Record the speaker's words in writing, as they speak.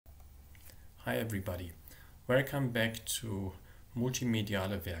Hi everybody, welcome back to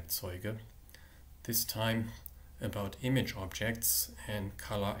Multimediale Werkzeuge, this time about image objects and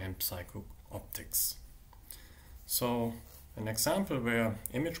color and psycho-optics. So an example where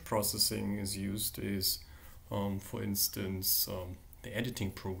image processing is used is, for instance, the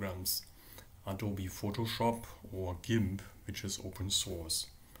editing programs Adobe Photoshop or GIMP, which is open source.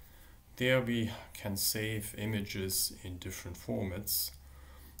 There we can save images in different formats.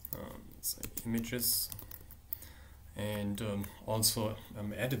 Let's say images, and also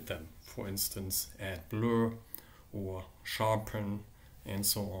edit them, for instance add blur or sharpen and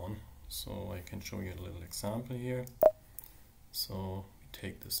so on. So I can show you a little example here. So we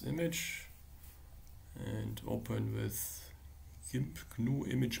take this image and open with GIMP GNU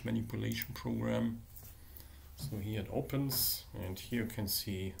image manipulation program. So here it opens, and here you can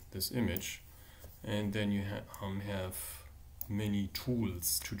see this image, and then you have many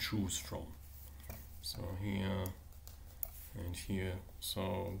tools to choose from. So here and here,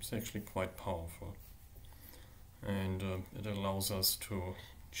 so it's actually quite powerful, and it allows us to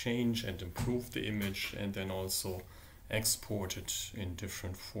change and improve the image and then also export it in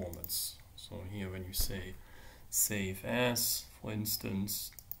different formats. So here when you say save as, for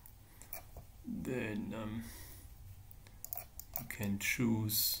instance, then you can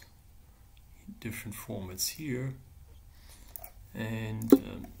choose different formats here. And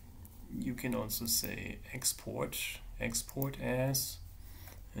you can also say export as,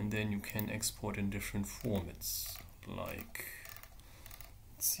 and then you can export in different formats, like,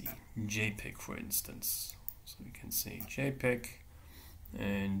 let's see, JPEG for instance. So we can say JPEG,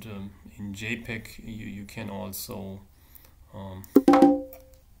 and in JPEG you can also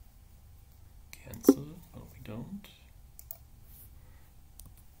cancel, but we don't.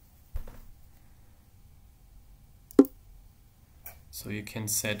 So you can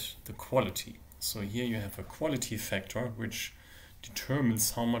set the quality. So here you have a quality factor which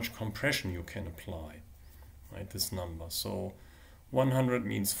determines how much compression you can apply, right, this number. So 100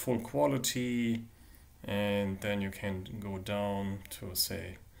 means full quality, and then you can go down to,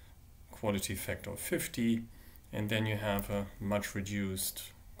 say, quality factor of 50, and then you have a much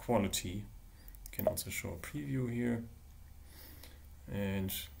reduced quality. You can also show a preview here,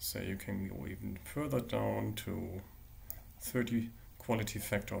 and say you can go even further down to 30, quality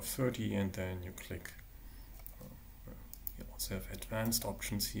factor of 30, and then you click. You also have advanced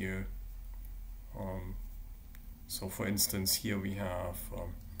options here. So for instance, here we have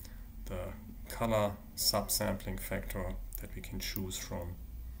the color subsampling factor that we can choose from.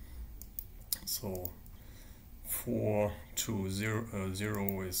 So 4 to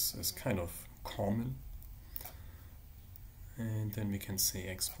 0 is kind of common, and then we can say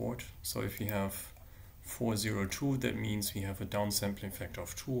export. So if we have 402, that means we have a downsampling factor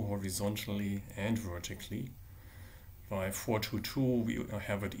of 2 horizontally and vertically. By 422 we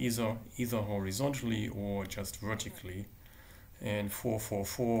have it either horizontally or just vertically, and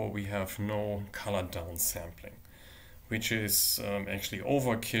 444 we have no color downsampling, which is actually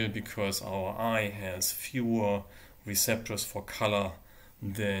overkill because our eye has fewer receptors for color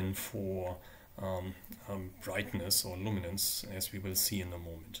than for brightness or luminance, as we will see in a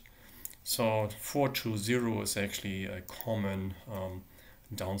moment. So 420 is actually a common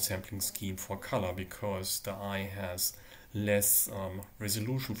downsampling scheme for color because the eye has less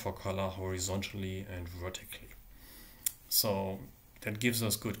resolution for color horizontally and vertically. So that gives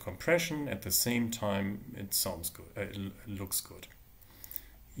us good compression. At the same time, it sounds good. It looks good.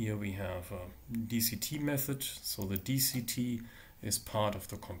 Here we have a DCT method. So the DCT is part of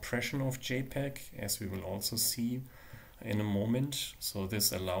the compression of JPEG, as we will also see in a moment. So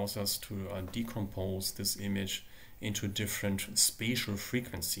this allows us to decompose this image into different spatial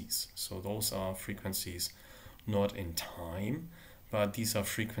frequencies. So those are frequencies not in time, but these are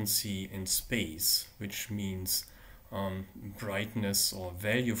frequency in space, which means brightness or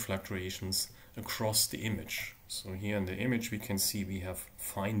value fluctuations across the image. So here in the image we can see we have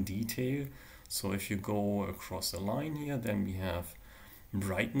fine detail. So if you go across the line here, then we have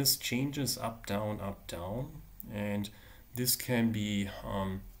brightness changes up, down, and this can be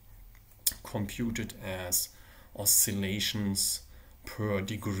computed as oscillations per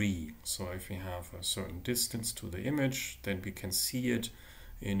degree. So if we have a certain distance to the image, then we can see it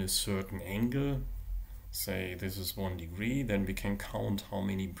in a certain angle. Say this is 1 degree, then we can count how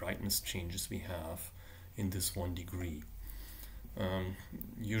many brightness changes we have in this 1 degree.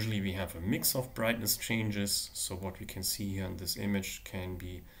 Usually we have a mix of brightness changes, so what we can see here in this image can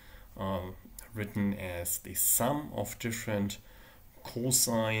be written as the sum of different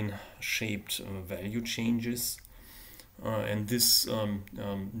cosine shaped value changes. and this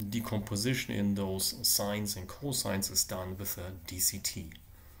decomposition in those sines and cosines is done with a DCT.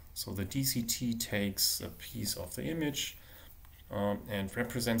 So the DCT takes a piece of the image and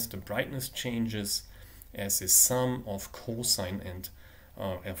represents the brightness changes as a sum of cosine and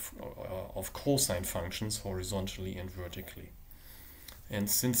of cosine functions horizontally and vertically. And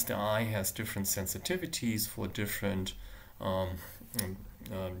since the eye has different sensitivities for different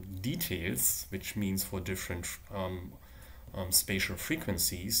details, which means for different spatial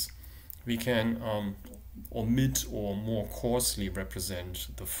frequencies, we can omit or more coarsely represent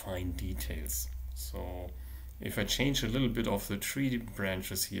the fine details. So if I change a little bit of the tree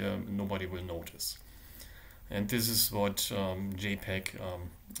branches here, nobody will notice. And this is what JPEG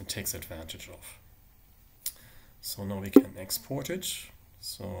takes advantage of. So now we can export it.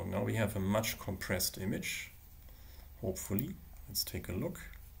 So now we have a much compressed image, hopefully. Let's take a look.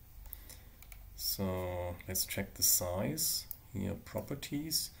 So let's check the size. Here,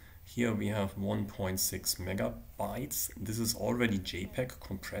 properties. Here we have 1.6 megabytes. This is already JPEG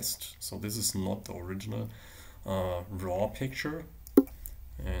compressed, so this is not the original raw picture.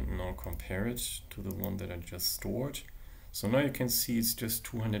 And now compare it to the one that I just stored. So now you can see it's just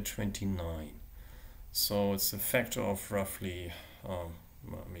 229. So it's a factor of roughly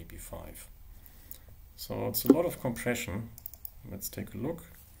maybe 5. So it's a lot of compression. Let's take a look.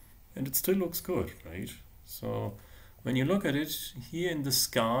 And it still looks good, right? So when you look at it, here in the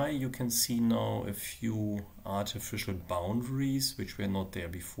sky, you can see now a few artificial boundaries, which were not there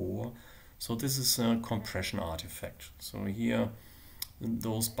before. So this is a compression artifact. So here,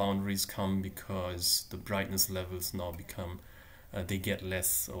 those boundaries come because the brightness levels now become, they get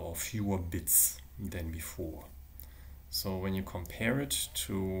less or fewer bits than before. So when you compare it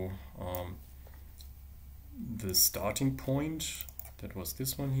to the starting point, that was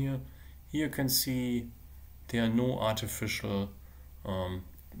this one here, here you can see there are no artificial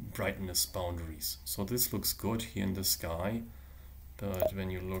brightness boundaries. So this looks good here in the sky, but when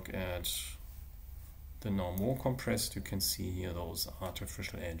you look at the now more compressed, you can see here those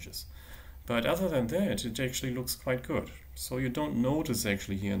artificial edges. But other than that, it actually looks quite good. So you don't notice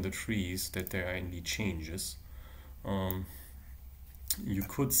actually here in the trees that there are any changes. You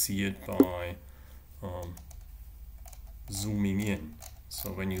could see it by zooming in.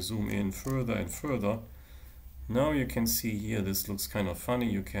 So when you zoom in further and further, now you can see here this looks kind of funny.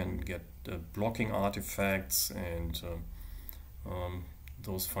 You can get blocking artifacts and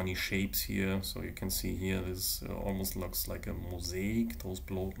those funny shapes here. So you can see here this almost looks like a mosaic, those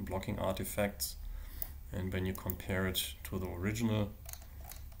blocking artifacts. And when you compare it to the original,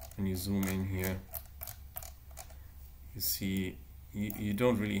 when you zoom in here, you see you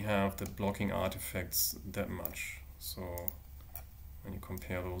don't really have the blocking artifacts that much. So when you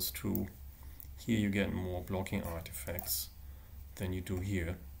compare those two, here you get more blocking artifacts than you do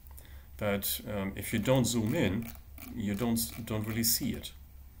here. But if you don't zoom in, you don't really see it.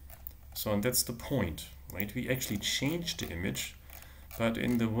 So and that's the point, right? We actually changed the image, but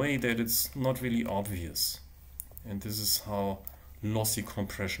in the way that it's not really obvious. And this is how lossy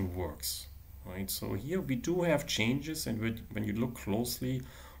compression works, right? So here we do have changes, and when you look closely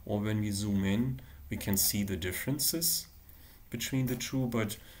or when we zoom in, we can see the differences between the two,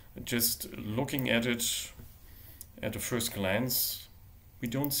 but just looking at it at a first glance, we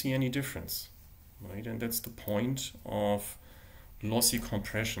don't see any difference, right? And that's the point of lossy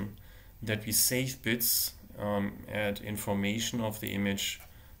compression, that we save bits, add information of the image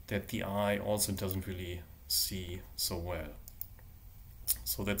that the eye also doesn't really see so well.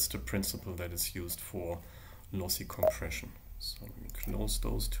 So that's the principle that is used for lossy compression. So let me close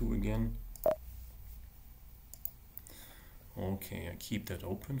those two again. Okay, I keep that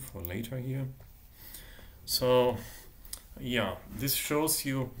open for later here. So yeah, this shows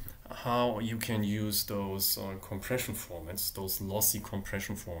you how you can use those compression formats, those lossy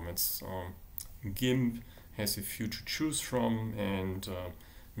compression formats. GIMP has a few to choose from, and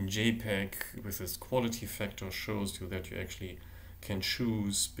JPEG with its quality factor shows you that you actually can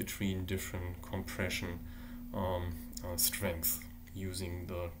choose between different compression strength using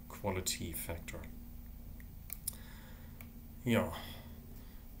the quality factor. Yeah,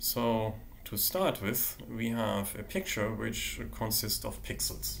 so to start with, we have a picture which consists of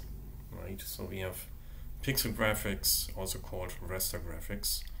pixels, right? So we have pixel graphics, also called raster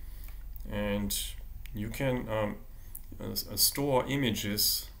graphics, and you can store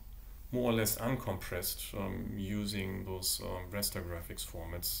images more or less uncompressed using those raster graphics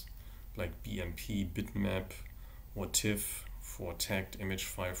formats like BMP, bitmap, or TIFF for tagged image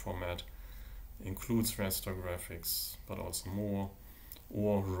file format. Includes raster graphics, but also more,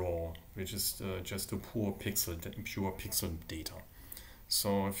 or RAW, which is just a pure pixel data.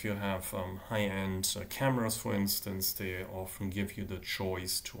 So if you have high-end cameras, for instance, they often give you the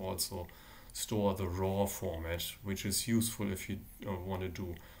choice to also store the RAW format, which is useful if you want to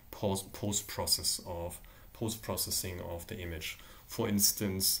do post-processing of the image. For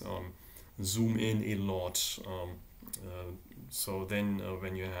instance, zoom in a lot. So then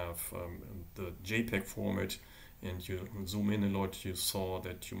when you have the JPEG format and you zoom in a lot, you saw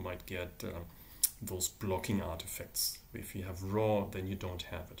that you might get those blocking artifacts. If you have RAW, then you don't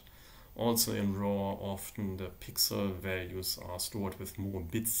have it. Also in RAW, often the pixel values are stored with more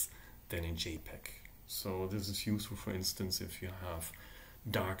bits than in JPEG. So this is useful, for instance, if you have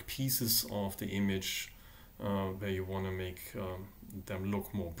dark pieces of the image where you want to make them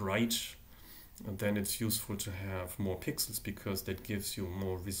look more bright, then it's useful to have more pixels because that gives you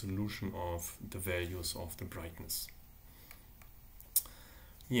more resolution of the values of the brightness.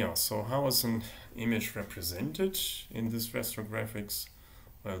 Yeah, so how is an image represented in this raster graphics?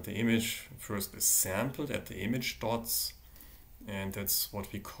 Well, the image first is sampled at the image dots, and that's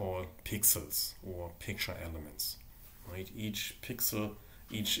what we call pixels or picture elements. Right? Each pixel,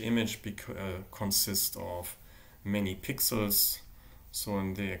 each image consists of many pixels. So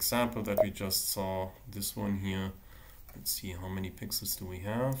in the example that we just saw, this one here, let's see how many pixels do we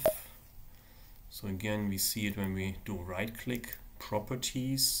have. So again, we see it when we do right click,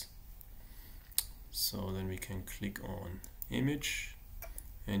 properties. So then we can click on image,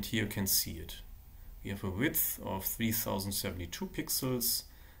 and here you can see it. We have a width of 3072 pixels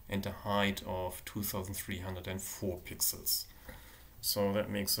and a height of 2304 pixels. So that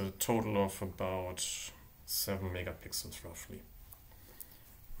makes a total of about 7 megapixels roughly.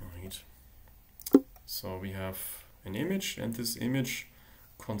 Right. So we have an image, and this image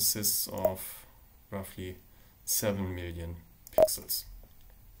consists of roughly 7 million pixels.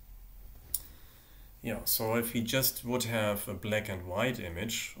 Yeah, so if we just would have a black and white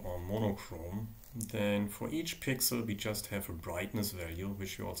image or monochrome, then for each pixel we just have a brightness value,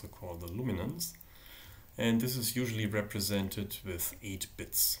 which we also call the luminance. And this is usually represented with 8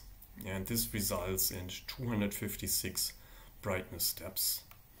 bits. And this results in 256 brightness steps.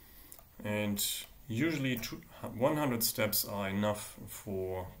 And usually 100 steps are enough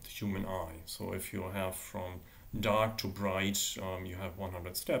for the human eye. So if you have from dark to bright, you have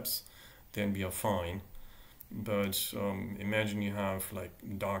 100 steps, then we are fine. But imagine you have like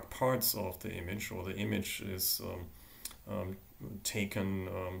dark parts of the image, or the image is taken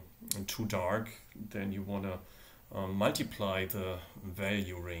too dark, then you want to multiply the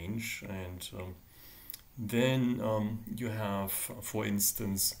value range, and then you have, for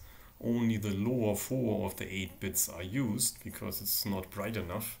instance, only the lower 4 of the 8 bits are used because it's not bright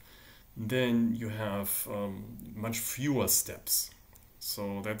enough. Then you have much fewer steps.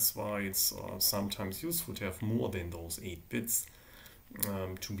 So that's why it's sometimes useful to have more than those 8 bits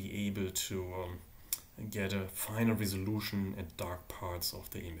to be able to get a finer resolution at dark parts of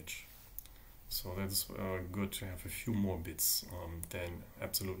the image. So that's good to have a few more bits than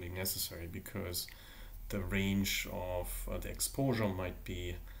absolutely necessary, because the range of the exposure might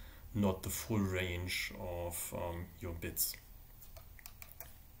be not the full range of your bits.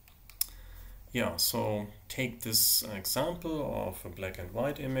 Yeah, so take this example of a black and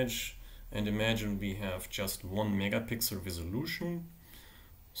white image and imagine we have just 1 megapixel resolution.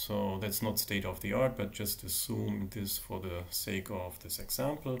 So that's not state of the art, but just assume this for the sake of this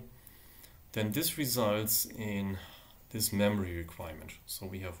example. Then this results in this memory requirement. So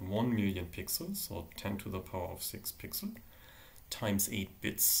we have 1 million pixels, so 10 to the power of 6 pixel, times 8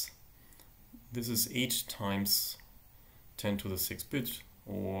 bits. This is 8 times 10 to the 6 bit,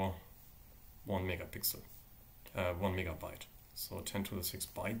 or 1 megapixel, 1 megabyte. So 10 to the 6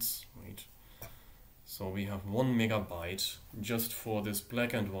 bytes, right? So we have 1 megabyte just for this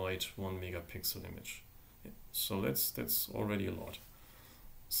black and white 1 megapixel image. So that's already a lot.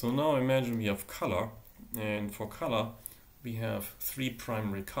 So now imagine we have color, and for color we have 3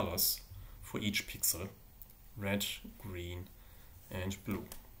 primary colors for each pixel: red, green, and blue.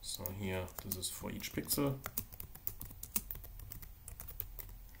 So here this is for each pixel.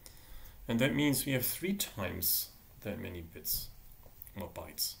 And that means we have 3 times that many bits or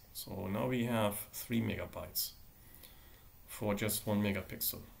bytes. So now we have 3 megabytes for just 1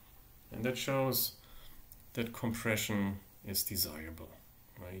 megapixel. And that shows that compression is desirable,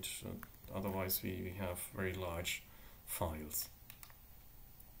 right? Otherwise we have very large files.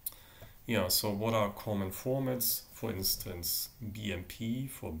 Yeah, so what are common formats? For instance, BMP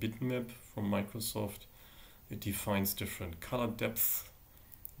for bitmap from Microsoft. It defines different color depth: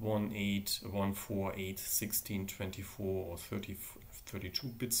 1, 8, 1, 4, 8, 16, 24, or 32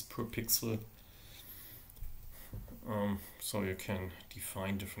 bits per pixel. So you can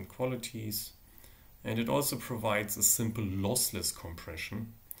define different qualities. And it also provides a simple lossless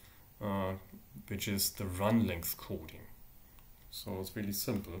compression, which is the run length coding. So it's really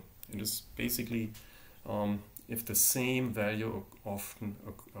simple. It is basically if the same value often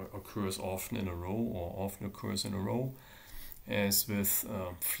occurs often in a row or often occurs in a row, as with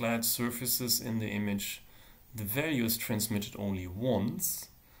flat surfaces in the image, the value is transmitted only once,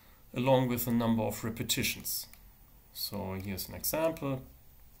 along with a number of repetitions. So here's an example.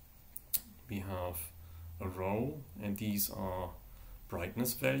 We have a row, and these are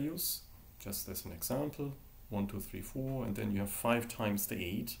brightness values, just as an example. 1, 2, 3, 4, and then you have 5 times the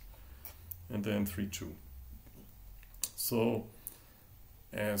 8, and then 3, 2. So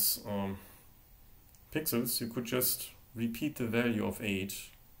as pixels, you could just repeat the value of 8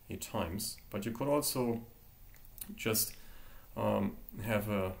 times, but you could also just have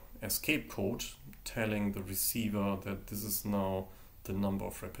a escape code telling the receiver that this is now the number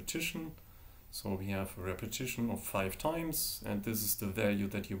of repetition. So we have a repetition of 5 times, and this is the value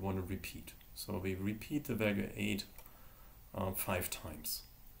that you want to repeat. So we repeat the value 8 5 times.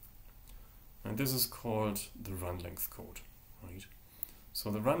 And this is called the run length code, right?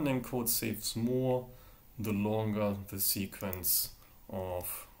 So the run length code saves more the longer the sequence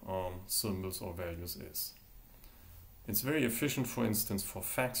of symbols or values is. It's very efficient, for instance, for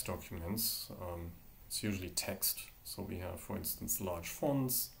fax documents. It's usually text. So we have, for instance, large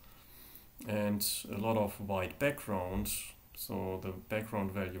fonts and a lot of white background. So the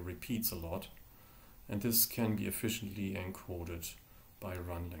background value repeats a lot. And this can be efficiently encoded by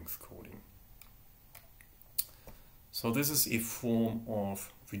run length coding. So this is a form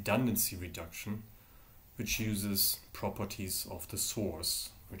of redundancy reduction which uses properties of the source,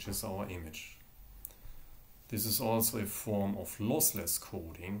 which is our image. This is also a form of lossless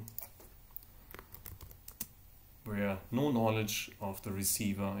coding where no knowledge of the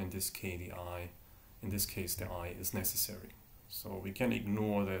receiver, in this case the eye, is necessary. So we can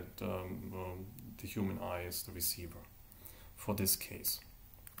ignore that the human eye is the receiver for this case.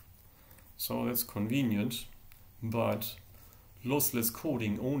 So that's convenient, but lossless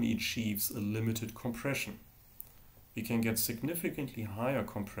coding only achieves a limited compression. We can get significantly higher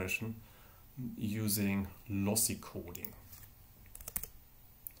compression using lossy coding.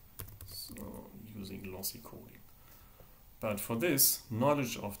 So using lossy coding. But for this,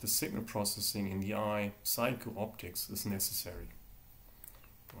 knowledge of the signal processing in the eye psycho-optics is necessary.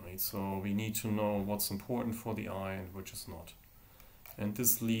 Right? So we need to know what's important for the eye and which is not. And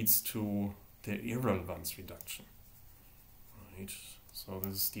this leads to the irrelevance reduction. Right? So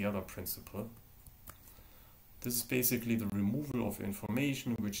this is the other principle. This is basically the removal of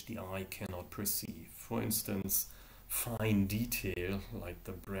information which the eye cannot perceive. For instance, fine detail like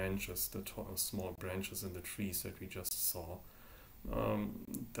the branches, the small branches in the trees that we just saw.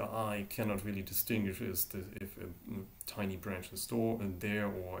 The eye cannot really distinguish if a tiny branch is there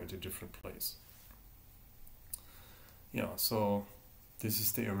or at a different place. Yeah, so this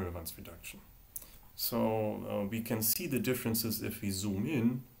is the irrelevance reduction. So we can see the differences if we zoom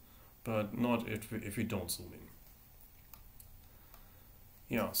in, but not if we don't zoom in.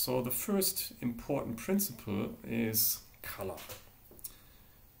 Yeah, so the first important principle is color.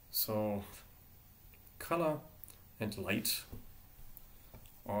 So color and light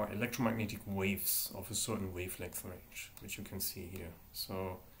are electromagnetic waves of a certain wavelength range, which you can see here.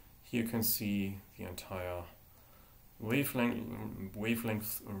 So here you can see the entire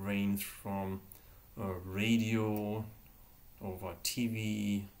wavelength range from radio over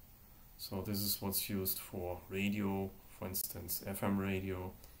TV. So this is what's used for radio, for instance, FM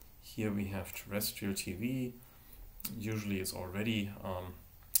radio. Here we have terrestrial TV. Usually it's already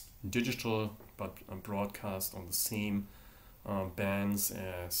digital, but broadcast on the same bands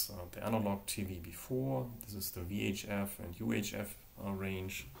as the analog TV before. This is the VHF and UHF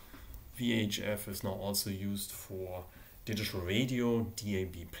range. VHF is now also used for digital radio,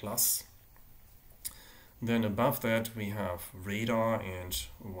 DAB+. Then above that we have radar and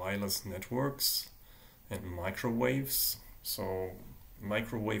wireless networks and microwaves. So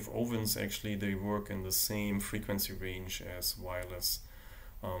microwave ovens, actually they work in the same frequency range as wireless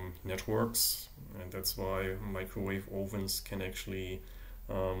networks, and that's why microwave ovens can actually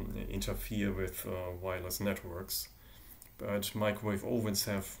interfere with wireless networks. But microwave ovens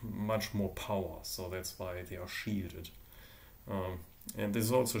have much more power, so that's why they are shielded. And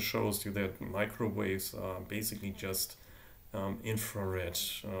this also shows you that microwaves are basically just infrared,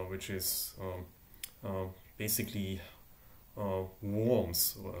 which is basically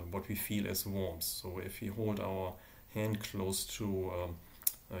warmth, what we feel as warmth. So if we hold our hand close to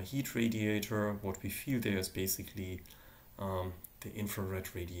a heat radiator, what we feel there is basically the infrared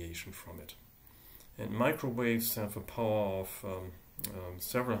radiation from it. And microwaves have a power of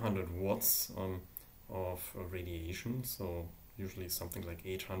several hundred watts of radiation, so usually something like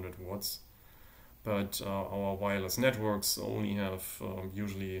 800 watts. But our wireless networks only have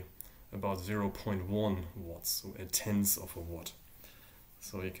usually about 0.1 watts, so a tenth of a watt.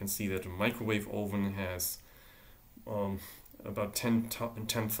 So you can see that a microwave oven has about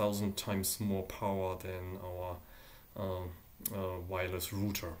 10,000 times more power than our wireless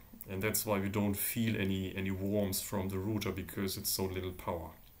router. And that's why we don't feel any warmth from the router, because it's so little power.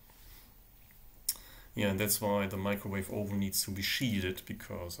 Yeah, and that's why the microwave oven needs to be shielded,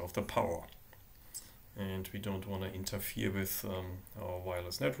 because of the power. And we don't want to interfere with our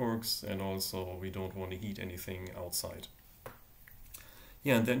wireless networks, and also we don't want to heat anything outside.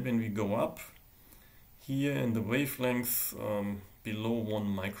 Yeah, and then when we go up here in the wavelength below 1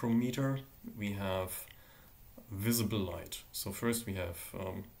 micrometer, we have visible light. So first we have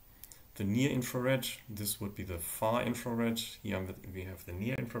the near infrared. This would be the far infrared. Here we have the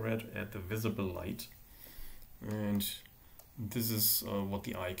near infrared and the visible light. And this is what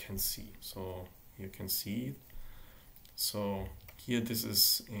the eye can see. So you can see. So here this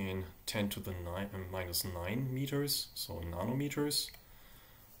is in 10 to the minus 9 meters, so nanometers.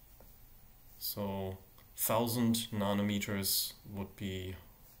 So 1000 nanometers would be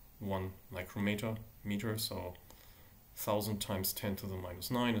 1 micrometer, so 1000 times 10 to the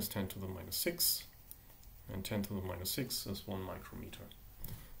minus 9 is 10 to the minus 6, and 10 to the minus 6 is 1 micrometer.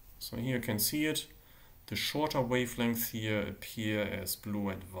 So here you can see it. The shorter wavelengths here appear as blue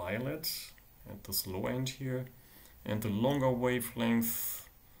and violet at this low end here, and the longer wavelengths,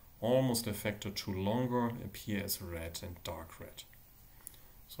 almost a factor 2 longer, appear as red and dark red.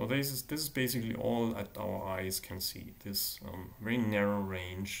 So this is basically all that our eyes can see, this very narrow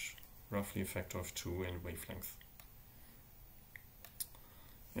range, roughly a factor of 2 in wavelength.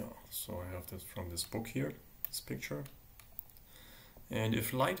 Yeah, so I have this from this book here, this picture. And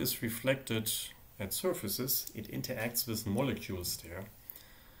if light is reflected at surfaces, it interacts with molecules there.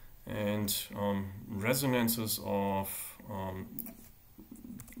 And resonances of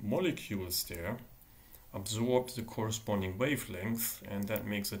molecules there absorb the corresponding wavelength, and that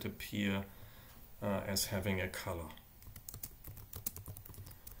makes it appear as having a color.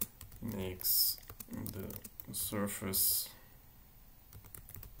 Makes the surface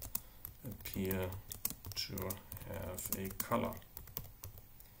appear to have a color.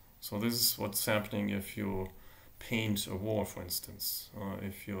 So this is what's happening if you paint a wall, for instance.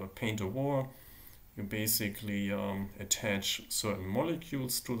 If you paint a wall, you basically attach certain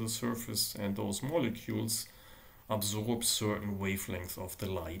molecules to the surface, and those molecules absorb certain wavelengths of the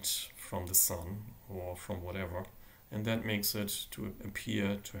light from the sun or from whatever, and that makes it to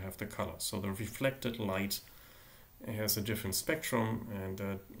appear to have the color. So the reflected light has a different spectrum, and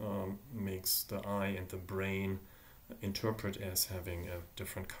that makes the eye and the brain interpret as having a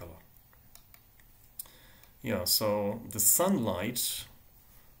different color. Yeah, so the sunlight,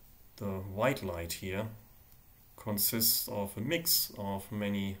 the white light here, consists of a mix of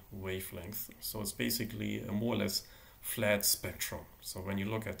many wavelengths. So it's basically a more or less flat spectrum. So when you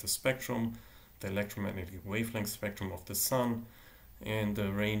look at the spectrum, the electromagnetic wavelength spectrum of the sun and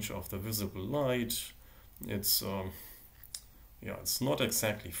the range of the visible light, it's it's not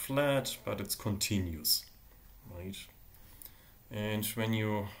exactly flat, but it's continuous, right? And when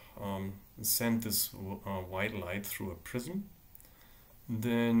you send this white light through a prism,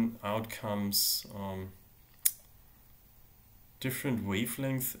 then out comes different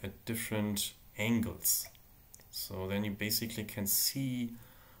wavelengths at different angles. So then you basically can see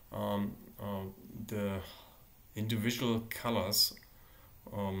the individual colors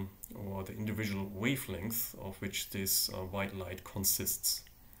or the individual wavelength of which this white light consists.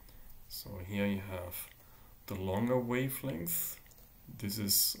 So here you have the longer wavelength. This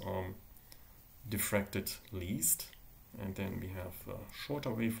is diffracted least, and then we have a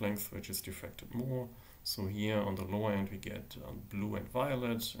shorter wavelength which is diffracted more. So here on the lower end we get blue and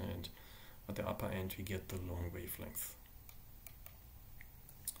violet, and at the upper end we get the long wavelength.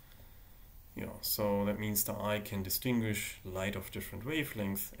 Yeah, so that means the eye can distinguish light of different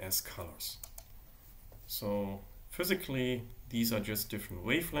wavelengths as colors. So physically these are just different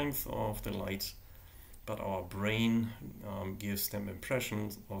wavelengths of the light, but our brain gives them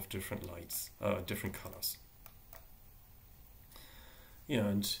impressions of different lights, different colors. Yeah,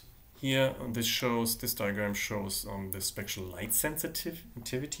 and here this diagram shows the spectral light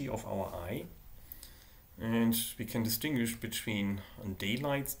sensitivity of our eye, and we can distinguish between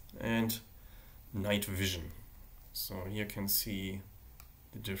daylight and night vision. So here you can see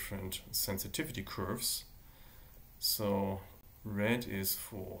the different sensitivity curves. So red is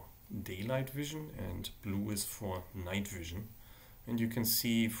for daylight vision and blue is for night vision. And you can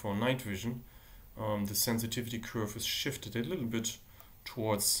see for night vision the sensitivity curve is shifted a little bit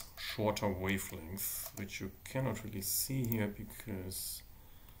towards shorter wavelengths, which you cannot really see here because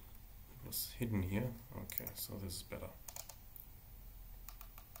it was hidden here. Okay, so this is better.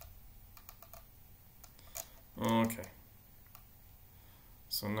 Okay,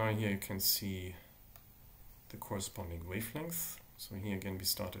 so now here you can see the corresponding wavelength. So here again we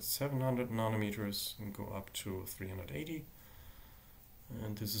start at 700 nanometers and go up to 380,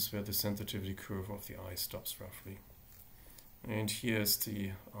 and this is where the sensitivity curve of the eye stops roughly. And here's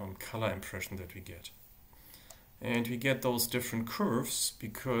the color impression that we get. And we get those different curves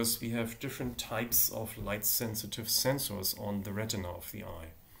because we have different types of light sensitive sensors on the retina of the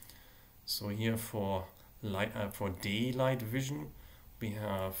eye. So here for daylight vision we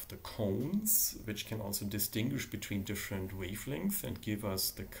have the cones, which can also distinguish between different wavelengths and give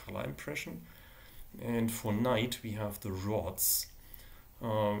us the color impression. And for night we have the rods,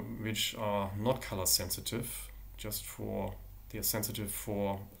 which are not color sensitive, they're sensitive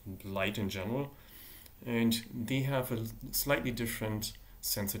for light in general, and they have a slightly different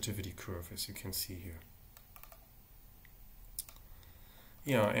sensitivity curve, as you can see here.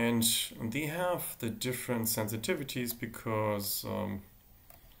 Yeah, and they have the different sensitivities because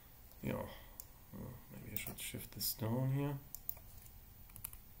maybe I should shift this down here.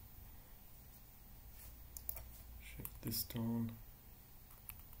 Shift this down.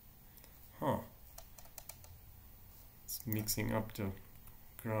 It's mixing up the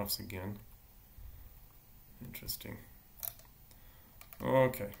graphs again. Interesting.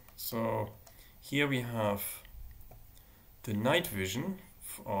 Okay, so here we have the night vision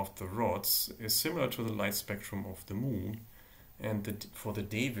of the rods is similar to the light spectrum of the moon, and for the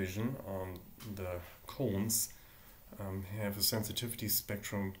day vision the cones have a sensitivity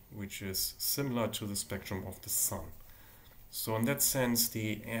spectrum which is similar to the spectrum of the sun. So in that sense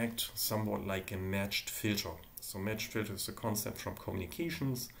they act somewhat like a matched filter. So matched filter is a concept from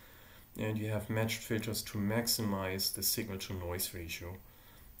communications, and you have matched filters to maximize the signal to noise ratio,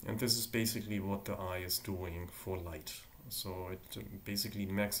 and this is basically what the eye is doing for light. So it basically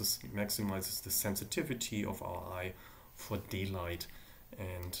maximizes the sensitivity of our eye for daylight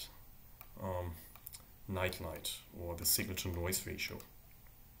and night light, or the signal to noise ratio.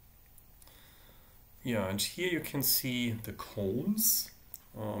 Yeah, and here you can see the cones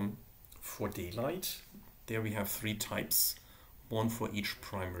for daylight. There we have 3 types, one for each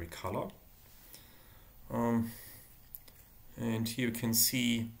primary color. And here you can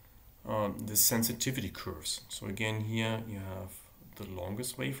see the sensitivity curves. So again, here you have the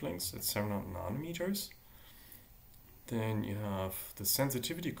longest wavelengths at 700 nanometers. Then you have the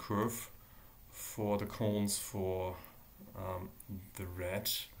sensitivity curve for the cones for the red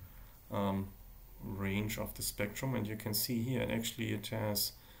range of the spectrum, and you can see here actually it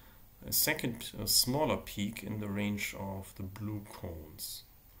has a smaller peak in the range of the blue cones.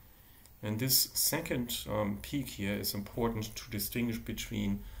 And this second peak here is important to distinguish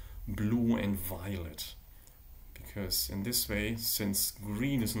between blue and violet, because in this way, since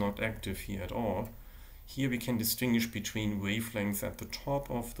green is not active here at all, here we can distinguish between wavelengths at the top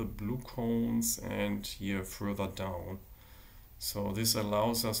of the blue cones and here further down. So this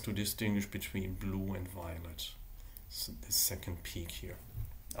allows us to distinguish between blue and violet. So the second peak here.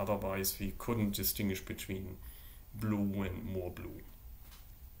 Otherwise we couldn't distinguish between blue and more blue.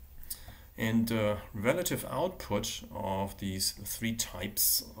 And the relative output of these 3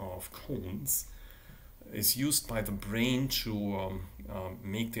 types of cones is used by the brain to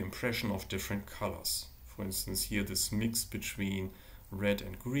make the impression of different colors. For instance, here this mix between red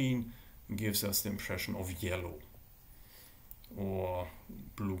and green gives us the impression of yellow or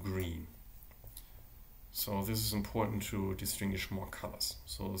blue-green. So this is important to distinguish more colors.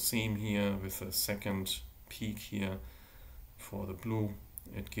 So the same here with the second peak here for the blue,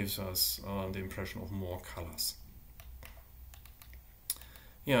 it gives us the impression of more colors.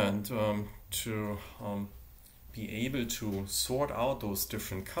 Yeah, and to be able to sort out those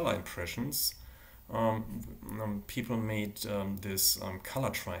different color impressions, people made this color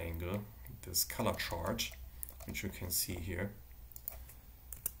triangle, this color chart, which you can see here.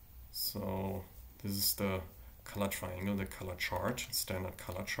 So this is the color triangle, the color chart, standard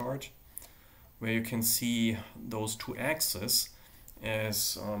color chart, where you can see those 2 axes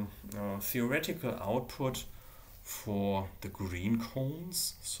as theoretical output for the green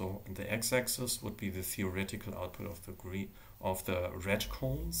cones. So the x-axis would be the theoretical output of the red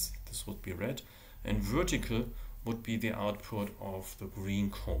cones. This would be red, and vertical would be the output of the green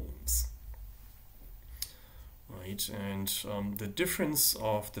cones. Right, and the difference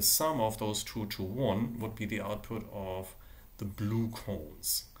of the sum of those two to 1 would be the output of the blue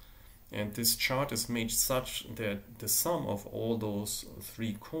cones. And this chart is made such that the sum of all those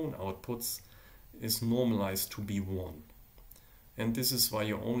 3 cone outputs is normalized to be 1. And this is why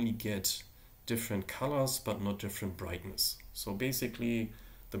you only get different colors but not different brightness. So basically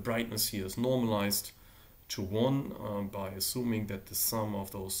the brightness here is normalized to 1 by assuming that the sum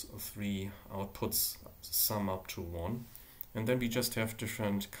of those 3 outputs sum up to 1, and then we just have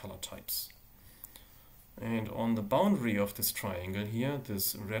different color types. And on the boundary of this triangle here,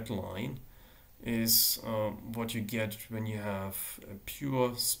 this red line is what you get when you have a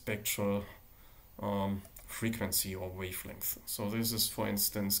pure spectral frequency or wavelength. So this is, for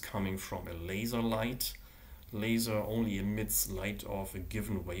instance, coming from a laser light. Laser only emits light of a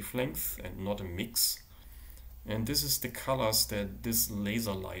given wavelength and not a mix. And this is the colors that this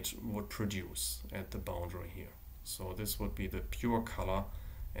laser light would produce at the boundary here. So this would be the pure color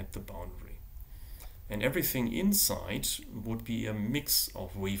at the boundary. And everything inside would be a mix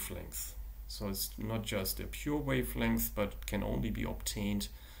of wavelength. So it's not just a pure wavelength, but can only be obtained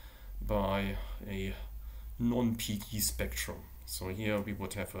by a non-peaky spectrum. So here we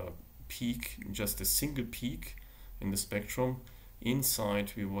would have a peak, just a single peak in the spectrum.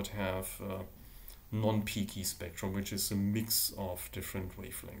 Inside we would have non-peaky spectrum, which is a mix of different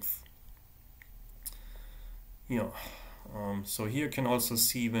wavelengths. Yeah, so here you can also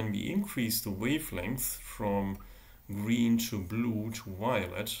see when we increase the wavelength from green to blue to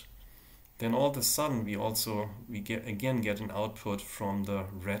violet, then all of a sudden we again get an output from the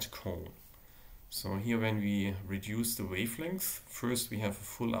red cone. So here when we reduce the wavelength, first we have a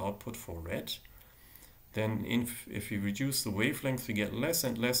full output for red. Then if we reduce the wavelength, we get less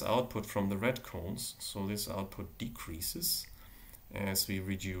and less output from the red cones. So this output decreases as we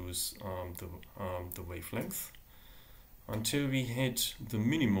reduce the wavelength until we hit the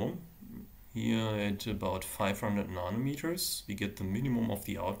minimum. Here at about 500 nanometers, we get the minimum of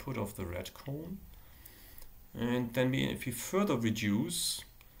the output of the red cone. And then if we further reduce,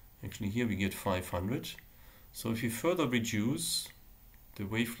 actually here we get 500. So if we further reduce the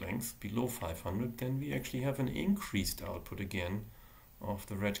wavelength below 500, then we actually have an increased output again of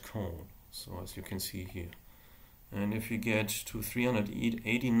the red cone. So as you can see here. And if you get to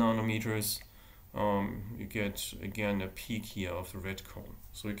 380 nanometers, you get again a peak here of the red cone.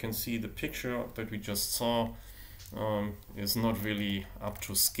 So you can see the picture that we just saw is not really up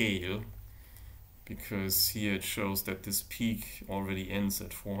to scale, because here it shows that this peak already ends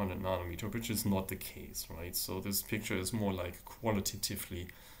at 400 nanometer, which is not the case, right? So this picture is more like qualitatively,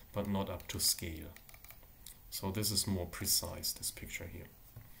 but not up to scale. So this is more precise, this picture here.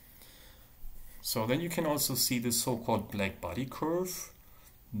 So then you can also see the so-called black body curve,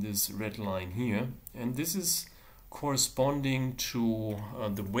 this red line here, and this is corresponding to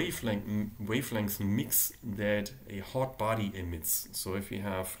the wavelength mix that a hot body emits. So if you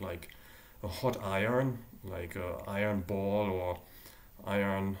have like a hot iron, like an iron ball or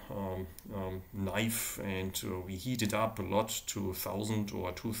iron knife, and we heat it up a lot to 1000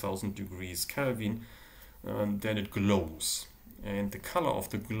 or 2000 degrees Kelvin, then it glows. And the color of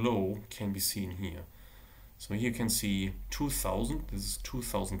the glow can be seen here. So here you can see 2000, this is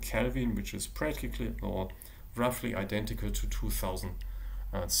 2000 Kelvin, which is practically or roughly identical to 2000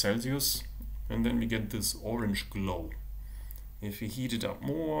 Celsius. And then we get this orange glow. If we heat it up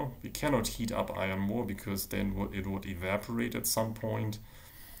more, we cannot heat up iron more because then it would evaporate at some point.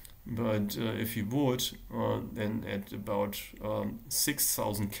 But if you would, then at about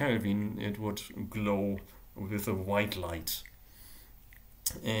 6000 Kelvin, it would glow with a white light.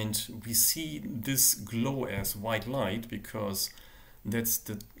 And we see this glow as white light because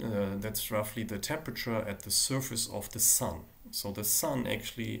that's roughly the temperature at the surface of the sun. So the sun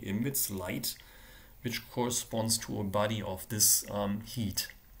actually emits light which corresponds to a body of this heat.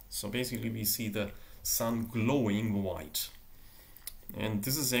 So basically we see the sun glowing white. And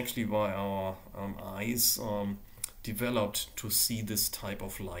this is actually why our eyes developed to see this type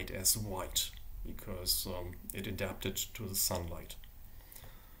of light as white, because it adapted to the sunlight.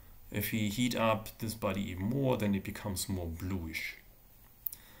 If we heat up this body even more, then it becomes more bluish.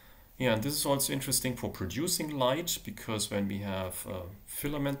 Yeah, and this is also interesting for producing light, because when we have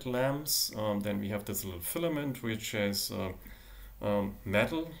filament lamps, then we have this little filament which has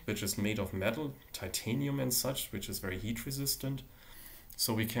metal, which is made of metal, titanium and such, which is very heat resistant.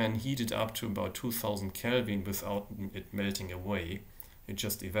 So we can heat it up to about 2000 Kelvin without it melting away. It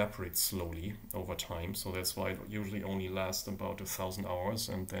just evaporates slowly over time, so that's why it usually only lasts about 1000 hours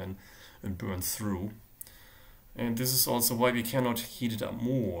and then it burns through. And this is also why we cannot heat it up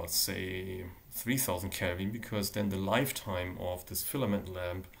more, say 3000 Kelvin, because then the lifetime of this filament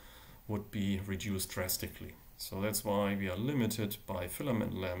lamp would be reduced drastically. So that's why we are limited by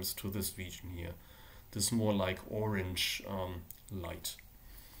filament lamps to this region here. This more like orange light.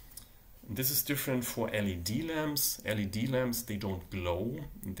 This is different for LED lamps. LED lamps, they don't glow.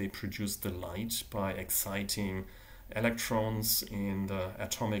 They produce the light by exciting electrons in the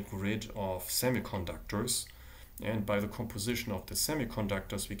atomic grid of semiconductors. And by the composition of the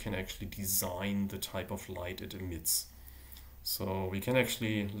semiconductors, we can actually design the type of light it emits. So we can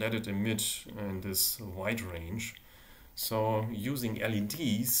actually let it emit in this wide range. So using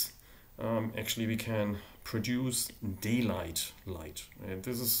LEDs, actually we can produce daylight light. And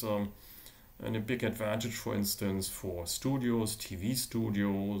this is a big advantage, for instance, for studios, TV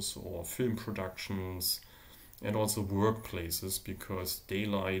studios, or film productions, and also workplaces, because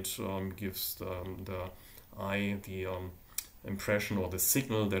daylight gives the eye the impression or the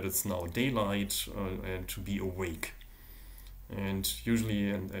signal that it's now daylight and to be awake. And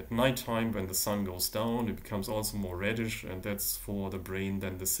usually at nighttime, when the sun goes down, it becomes also more reddish, and that's for the brain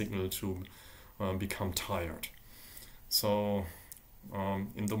then the signal to become tired. So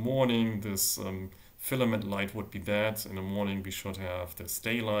in the morning, this filament light would be bad. In the morning, we should have this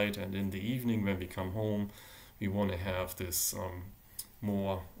daylight, and in the evening, when we come home, we want to have this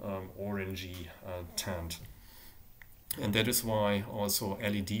more orangey tint. And that is why also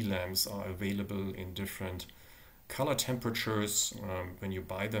LED lamps are available in different color temperatures. When you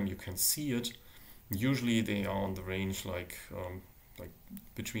buy them, you can see it. Usually they are on the range like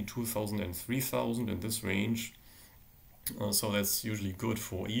between 2000 and 3000 in this range. So that's usually good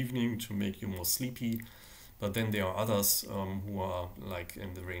for evening to make you more sleepy. But then there are others who are like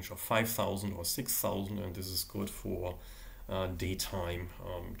in the range of 5000 or 6000, and this is good for daytime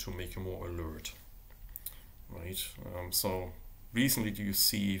to make you more alert. Right? So recently you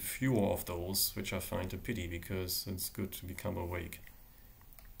see fewer of those, which I find a pity, because it's good to become awake.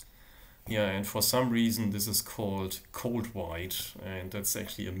 Yeah, and for some reason this is called cold white, and that's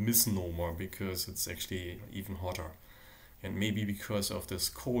actually a misnomer, because it's actually even hotter. And maybe because of this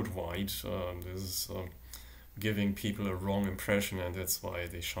cold white, this is giving people a wrong impression, and that's why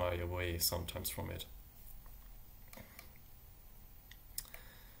they shy away sometimes from it.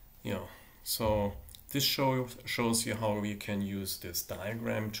 Yeah, so this shows you how we can use this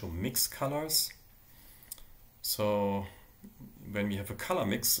diagram to mix colors. So when we have a color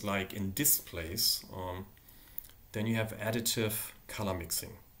mix, like in displays, then you have additive color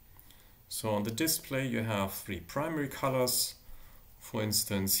mixing. So on the display you have three primary colors, for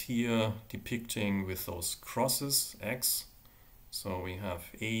instance here depicting with those crosses X. So we have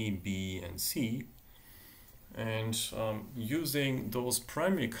A, B and C. And using those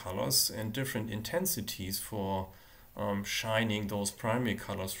primary colors and different intensities for shining those primary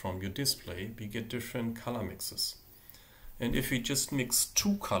colors from your display, we get different color mixes. And if we just mix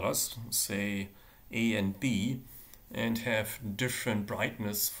two colors, say A and B, and have different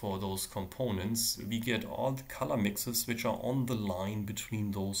brightness for those components, we get all the color mixes which are on the line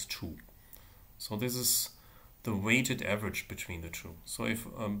between those two. So this is the weighted average between the two. So if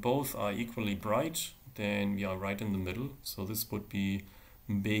both are equally bright, then we are right in the middle. So this would be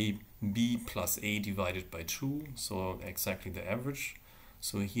B plus A divided by 2, so exactly the average.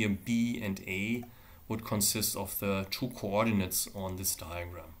 So here B and A would consist of the two coordinates on this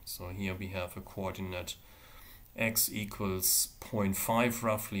diagram. So here we have a coordinate X equals 0.5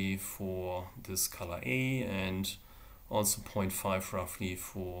 roughly for this color A, and also 0.5 roughly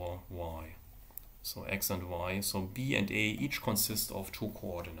for Y. So X and Y. So B and A each consist of two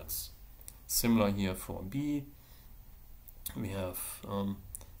coordinates. Similar here for B. We have a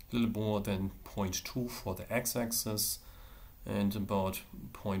little more than 0.2 for the x-axis and about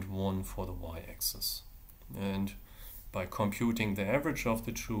 0.1 for the y-axis. And by computing the average of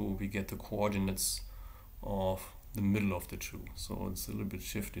the two, we get the coordinates of the middle of the two. So it's a little bit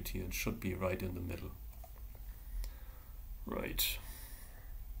shifted here. It should be right in the middle. Right.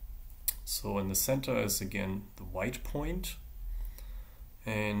 So in the center is again the white point.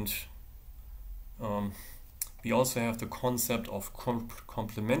 And we also have the concept of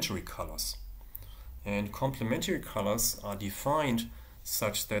complementary colors. And complementary colors are defined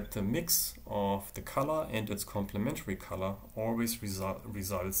such that the mix of the color and its complementary color always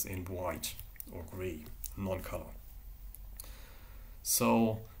results in white or gray, non-color.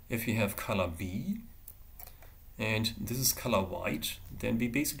 So if we have color B and this is color white, then we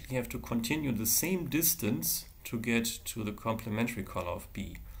basically have to continue the same distance to get to the complementary color of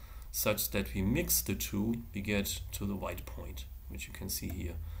B, such that we mix the two, we get to the white point, which you can see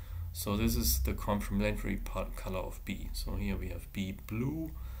here So this is the complementary color of B. So here we have B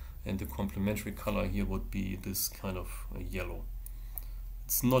blue, and the complementary color here would be this kind of yellow.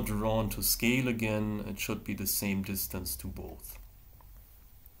 It's not drawn to scale again, it should be the same distance to both.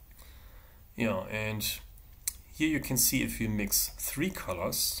 Yeah, and here you can see if we mix 3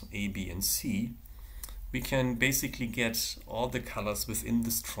 colors, A, B and C, we can basically get all the colors within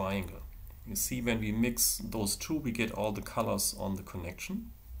this triangle. You see, when we mix those two, we get all the colors on the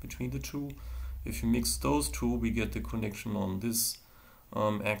connection between the two. If you mix those two, we get the connection on this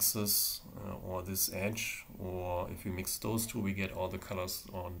axis or this edge, or if you mix those two, we get all the colors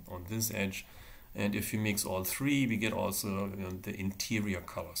on this edge. And if you mix all 3, we get also the interior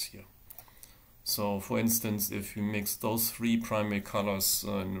colors here. So for instance, if you mix those 3 primary colors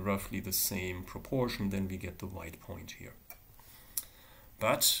in roughly the same proportion, then we get the white point here.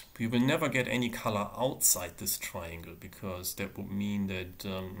 But we will never get any color outside this triangle, because that would mean that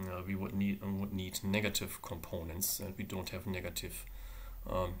we would need negative components, and we don't have negative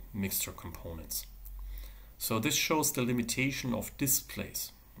mixture components. So this shows the limitation of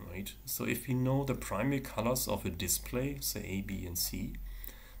displays, right? So if we know the primary colors of a display, say A, B and C,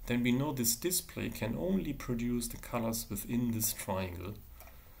 then we know this display can only produce the colors within this triangle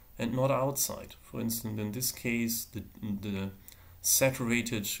and not outside. For instance, in this case, the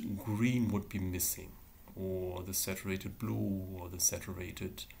saturated green would be missing, or the saturated blue, or the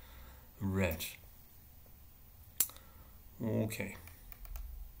saturated red. Okay.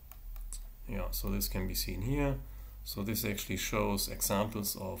 Yeah, so this can be seen here. So this actually shows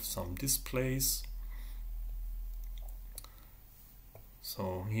examples of some displays.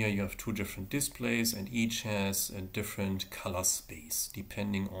 So here you have 2 different displays, and each has a different color space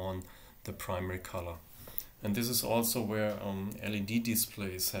depending on the primary color. And this is also where LED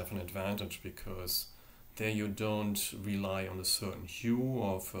displays have an advantage, because there you don't rely on a certain hue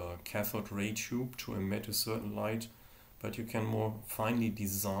of a cathode ray tube to emit a certain light, but you can more finely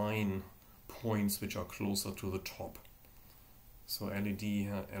design points which are closer to the top. So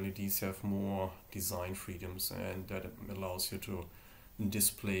LEDs have more design freedoms, and that allows you to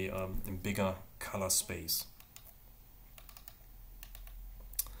display a bigger color space.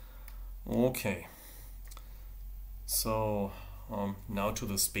 Okay, so now to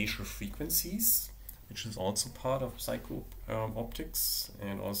the spatial frequencies, which is also part of psycho-optics,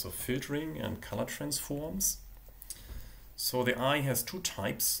 and also filtering and color transforms. So the eye has 2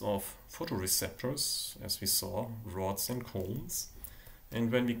 types of photoreceptors, as we saw, rods and cones.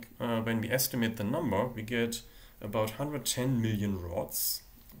 And when we estimate the number, we get about 110 million rods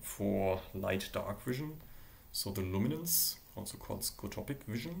for light-dark vision, so the luminance, also called scotopic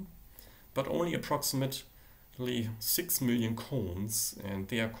vision, but only approximately 6 million cones, and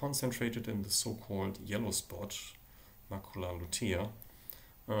they are concentrated in the so-called yellow spot, macula lutea,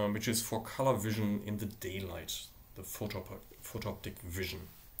 which is for color vision in the daylight, the photoptic vision.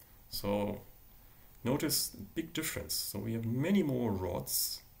 So notice the big difference. So we have many more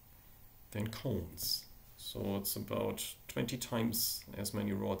rods than cones. So it's about 20 times as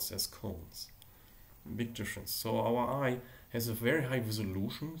many rods as cones. Big difference. So our eye has a very high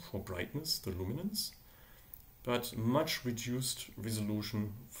resolution for brightness, the luminance, but much reduced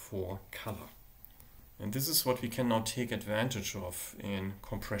resolution for color. And this is what we can now take advantage of in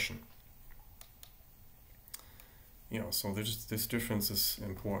compression. Yeah, so this difference is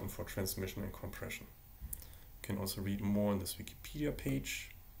important for transmission and compression. You can also read more on this Wikipedia page.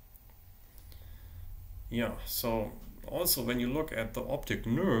 Yeah, so also when you look at the optic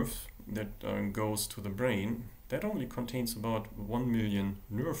nerve that goes to the brain, that only contains about 1 million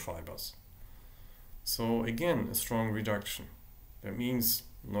nerve fibers. So again, a strong reduction. That means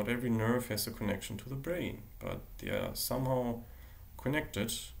not every nerve has a connection to the brain, but they are somehow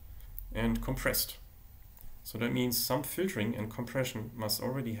connected and compressed. So that means some filtering and compression must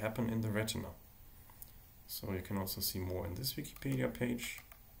already happen in the retina. So you can also see more in this Wikipedia page.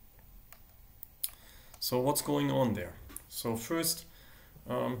 So what's going on there? So first,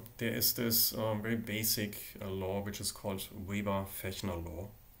 there is this very basic law which is called Weber-Fechner law.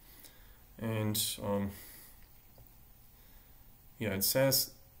 And yeah, it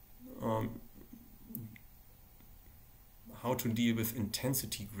says how to deal with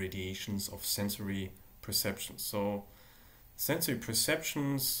intensity gradations of sensory perceptions. So sensory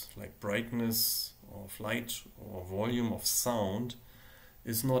perceptions like brightness of light or volume of sound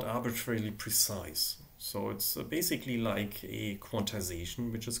is not arbitrarily precise. So it's basically like a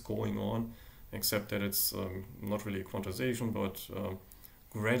quantization which is going on, except that it's not really a quantization, but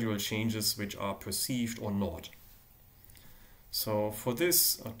gradual changes which are perceived or not. So for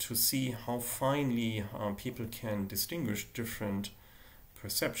this, to see how finely people can distinguish different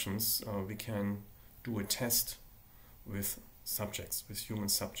perceptions, we can do a test with subjects, with human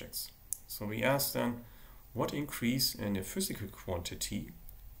subjects. So we ask them, what increase in a physical quantity,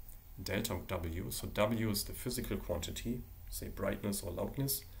 delta W, so W is the physical quantity, say brightness or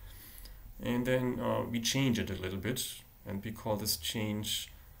loudness, and then we change it a little bit, and we call this change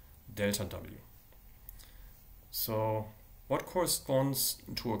delta W. So what corresponds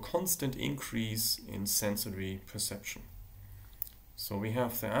to a constant increase in sensory perception? So we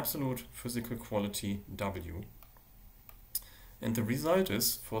have the absolute physical quality W, and the result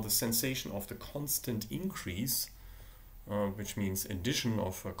is, for the sensation of the constant increase, which means addition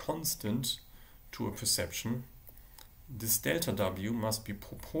of a constant to a perception, this delta W must be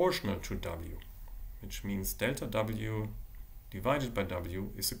proportional to W, which means delta W divided by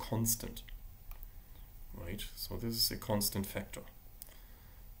W is a constant, right? So this is a constant factor.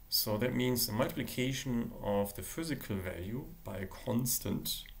 So that means the multiplication of the physical value by a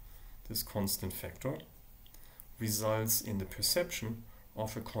constant, this constant factor, results in the perception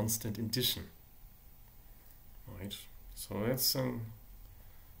of a constant addition, right? So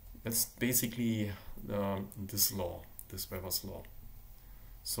that's basically this law, this Weber's law.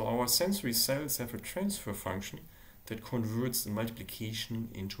 So our sensory cells have a transfer function that converts the multiplication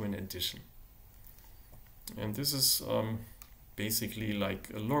into an addition. And this is basically like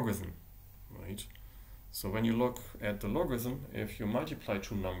a logarithm, right? So when you look at the logarithm, if you multiply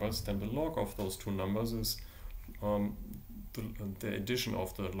two numbers, then the log of those two numbers is the addition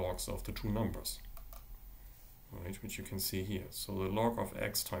of the logs of the two numbers, right, which you can see here. So the log of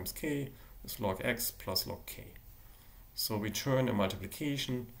x times k is log x plus log k. So we turn a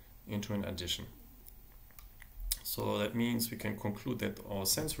multiplication into an addition. So that means we can conclude that our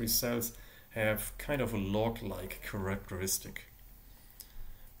sensory cells have kind of a log-like characteristic.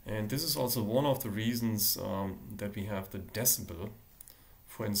 And this is also one of the reasons that we have the decibel,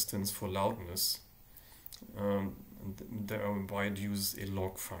 for instance, for loudness. Why it uses a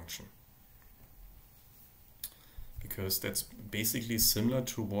log function, because that's basically similar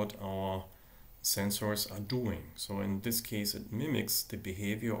to what our sensors are doing. So in this case it mimics the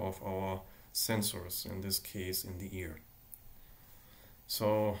behavior of our sensors, in this case in the ear.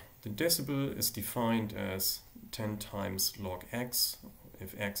 So the decibel is defined as 10 times log x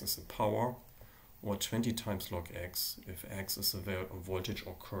if x is a power, or 20 times log x if x is a voltage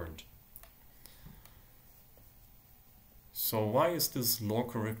or current. So why is this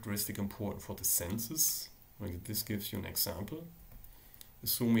log characteristic important for the senses? Well, this gives you an example.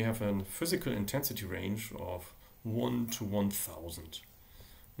 Assume we have a physical intensity range of 1 to 1000.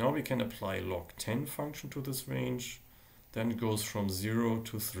 Now we can apply log 10 function to this range. Then it goes from 0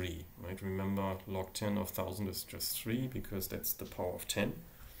 to 3. Right? Remember, log 10 of 1000 is just 3 because that's the power of 10.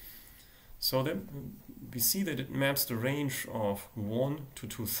 So then we see that it maps the range of 1 to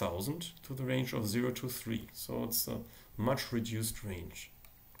 2000 to the range of 0 to 3. So it's a much reduced range.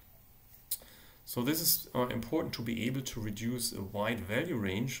 So this is important to be able to reduce a wide value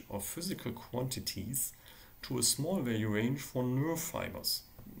range of physical quantities to a small value range for nerve fibers.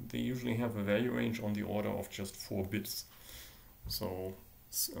 They usually have a value range on the order of just 4 bits. So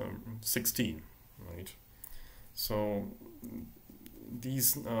 16, right? So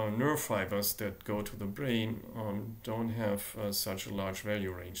these nerve fibers that go to the brain don't have such a large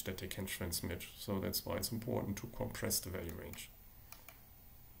value range that they can transmit. So that's why it's important to compress the value range.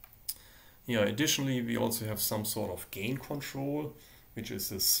 Yeah, additionally, we also have some sort of gain control, which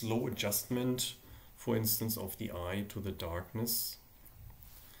is a slow adjustment, for instance, of the eye to the darkness,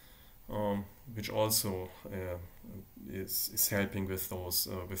 which also is helping with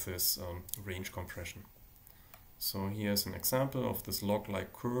this range compression. So here's an example of this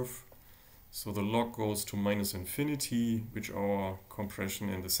log-like curve. So the log goes to minus infinity, which our compression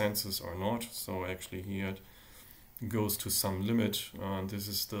in the senses are not. So actually here it goes to some limit. This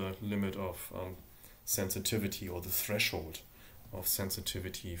is the limit of sensitivity, or the threshold of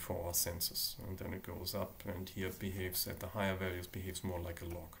sensitivity for our senses. And then it goes up, and here it behaves at the higher values, behaves more like a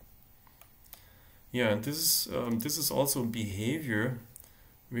log. Yeah, and this is also behavior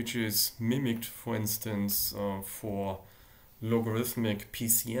which is mimicked, for instance, for logarithmic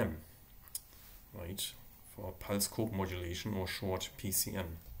PCM, right? For pulse code modulation, or short PCM.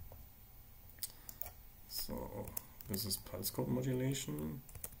 So this is pulse code modulation.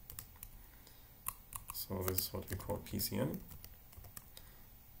 So this is what we call PCM.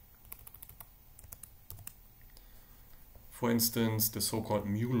 For instance, the so-called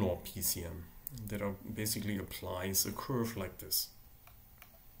mu law PCM that basically applies a curve like this.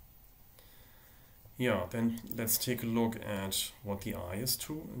 Yeah, then let's take a look at what the eye is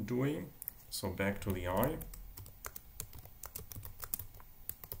doing. So back to the eye.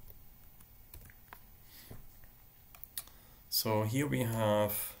 So here we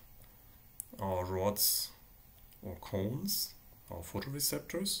have our rods or cones, our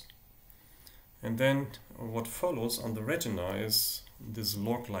photoreceptors. And then what follows on the retina is this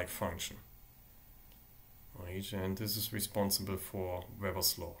log-like function. Right? And this is responsible for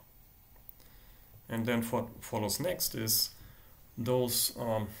Weber's law. And then what follows next is those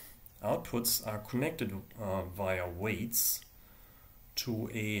outputs are connected via weights to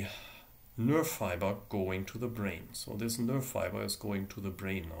a nerve fiber going to the brain. So this nerve fiber is going to the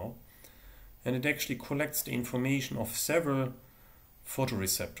brain now, and it actually collects the information of several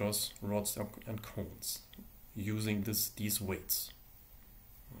photoreceptors, rods and cones, using these weights.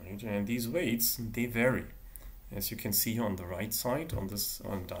 Right? And these weights, they vary, as you can see here on the right side, on this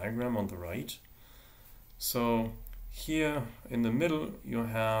diagram on the right. So here in the middle you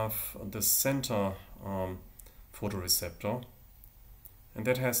have the center photoreceptor, and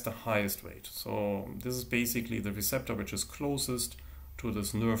that has the highest weight. So this is basically the receptor which is closest to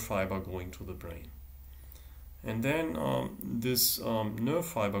this nerve fiber going to the brain. And then this nerve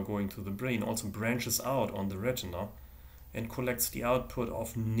fiber going to the brain also branches out on the retina and collects the output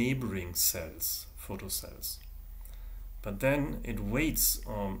of neighboring cells, photocells. But then it weights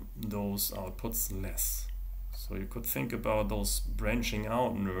those outputs less. So you could think about those branching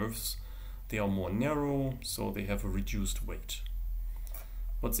out nerves. They are more narrow, so they have a reduced weight.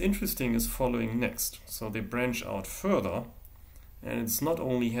 What's interesting is following next. So they branch out further, and it's not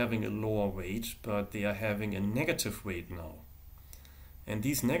only having a lower weight, but they are having a negative weight now. And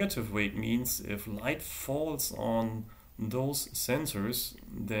this negative weight means if light falls on those sensors,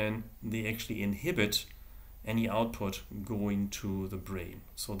 then they actually inhibit any output going to the brain.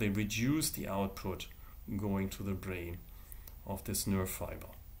 So they reduce the output going to the brain of this nerve fiber.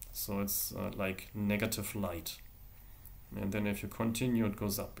 So it's like negative light. And then if you continue, it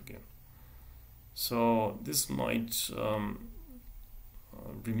goes up again. So this might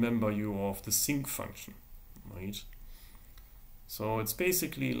remember you of the sync function, right? So it's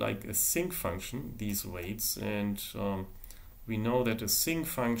basically like a sync function, these weights, and we know that a sync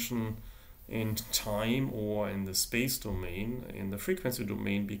function in time or in the space domain, in the frequency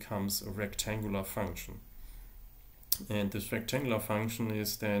domain, becomes a rectangular function. And this rectangular function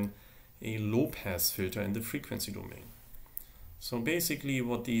is then a low-pass filter in the frequency domain. So basically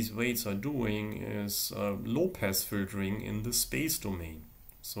what these weights are doing is low-pass filtering in the space domain.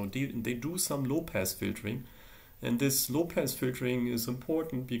 So they do some low-pass filtering, and this low-pass filtering is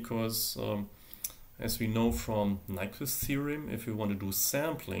important because as we know from Nyquist's theorem, if we want to do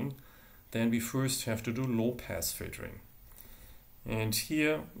sampling, then we first have to do low-pass filtering. And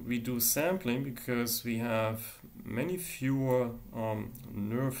here we do sampling because we have many fewer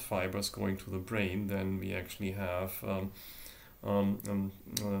nerve fibers going to the brain than we actually have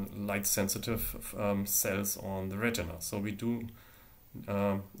light-sensitive cells on the retina. So we do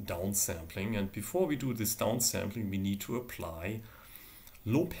downsampling, and before we do this downsampling, we need to apply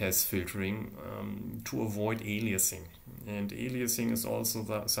low-pass filtering to avoid aliasing. And aliasing is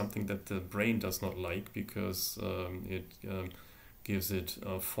also something that the brain does not like because it gives it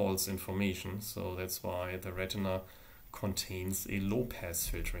false information. So that's why the retina contains a low-pass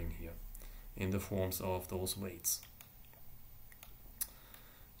filtering here in the forms of those weights.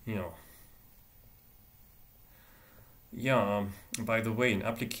 By the way, an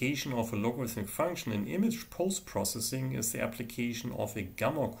application of a logarithmic function in image post-processing is the application of a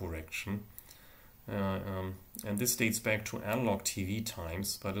gamma correction. And this dates back to analog TV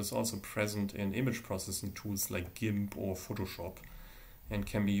times, but is also present in image processing tools like GIMP or Photoshop, and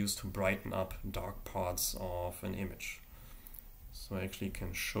can be used to brighten up dark parts of an image. So I actually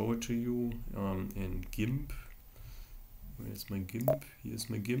can show it to you in GIMP. Where's my GIMP? Here's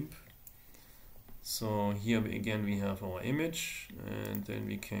my GIMP. So here again we have our image, and then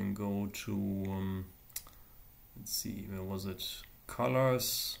we can go to, let's see, where was it?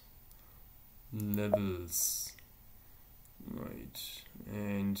 Colors, levels, right?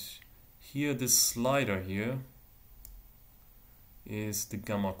 And here this slider here is the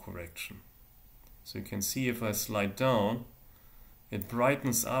gamma correction. So you can see if I slide down, it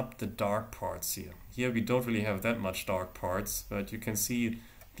brightens up the dark parts here. Here we don't really have that much dark parts, but you can see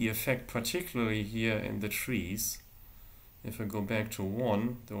the effect particularly here in the trees. If I go back to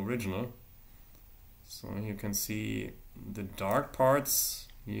 1, the original, so you can see the dark parts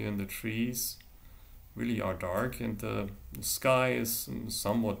here in the trees really are dark, and the sky is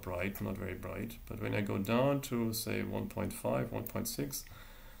somewhat bright, not very bright. But when I go down to say 1.5, 1.6,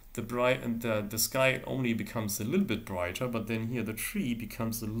 the sky only becomes a little bit brighter, but then here the tree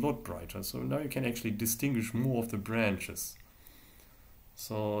becomes a lot brighter. So now you can actually distinguish more of the branches.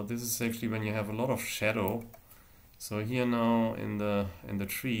 So this is actually when you have a lot of shadow. So here now in the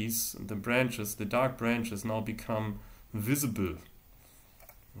trees, the branches, the dark branches now become visible,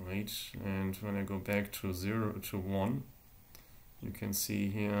 right? And when I go back to 0 to 1, you can see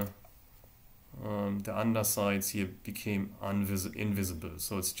here the undersides here became invisible,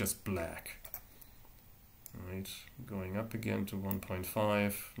 so it's just black. Right, going up again to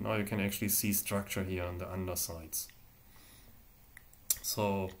 1.5. Now you can actually see structure here on the undersides.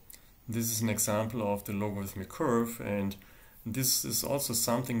 So this is an example of the logarithmic curve, and this is also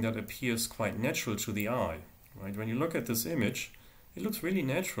something that appears quite natural to the eye. Right, when you look at this image, it looks really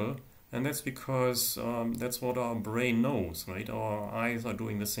natural, and that's because that's what our brain knows. Right, our eyes are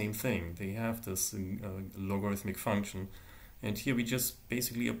doing the same thing. They have this logarithmic function. And here we just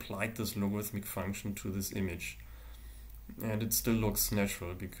basically applied this logarithmic function to this image. And it still looks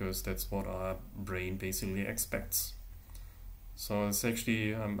natural because that's what our brain basically expects. So it's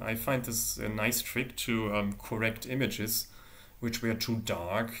actually, I find this a nice trick to correct images which were too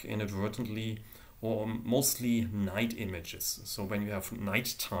dark inadvertently, or mostly night images. So when you have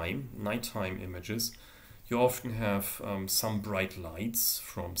nighttime images, you often have some bright lights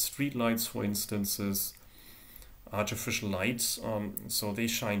from street lights, for instances, artificial lights, so they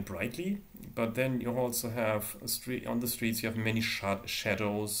shine brightly, but then you also have on the streets you have many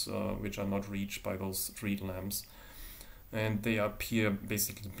shadows which are not reached by those street lamps, and they appear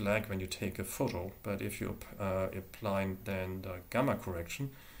basically black when you take a photo. But if you apply then the gamma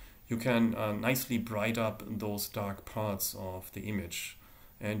correction, you can nicely bright up those dark parts of the image,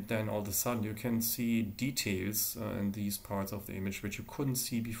 and then all of a sudden you can see details in these parts of the image which you couldn't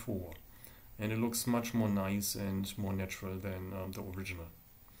see before. And it looks much more nice and more natural than the original.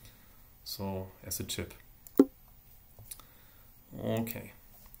 So, as a tip. Okay.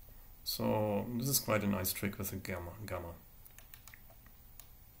 So, this is quite a nice trick with the gamma.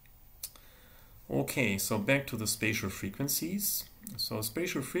 Okay, so back to the spatial frequencies. So,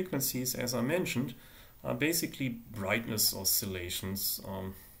 spatial frequencies, as I mentioned, are basically brightness oscillations.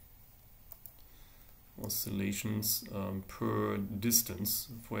 Per distance,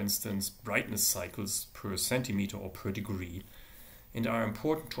 for instance, brightness cycles per centimeter or per degree, and are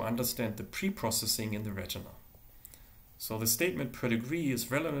important to understand the pre-processing in the retina. So the statement per degree is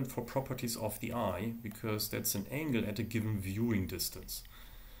relevant for properties of the eye because that's an angle at a given viewing distance.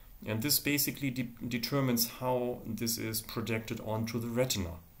 And this basically determines how this is projected onto the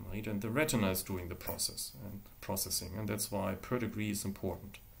retina, right? And the retina is doing the processing, and that's why per degree is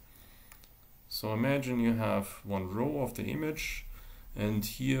important. So imagine you have one row of the image, and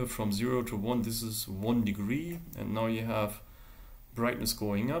here from 0 to 1 this is 1 degree, and now you have brightness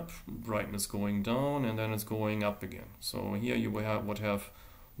going up, brightness going down, and then it's going up again. So here you would have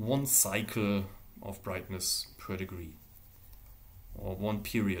one cycle of brightness per degree, or one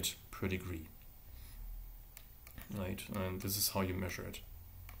period per degree, right? And this is how you measure it.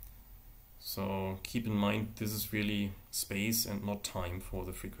 So keep in mind this is really space and not time for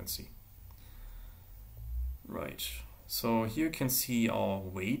the frequency. Right, so here you can see our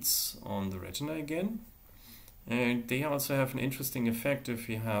weights on the retina again, and they also have an interesting effect if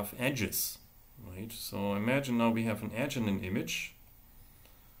we have edges, right? So imagine now we have an edge in an image.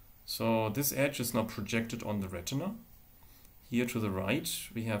 So this edge is now projected on the retina. Here to the right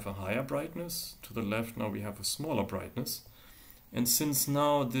we have a higher brightness, to the left now we have a smaller brightness. And since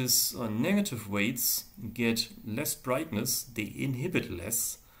now this negative weights get less brightness, they inhibit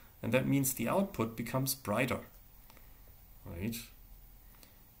less, and that means the output becomes brighter, right?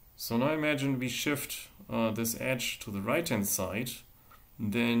 So now imagine we shift this edge to the right hand side,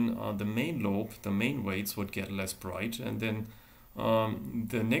 then the main lobe, the main weights would get less bright, and then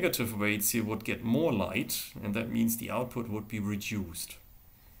the negative weights here would get more light, and that means the output would be reduced,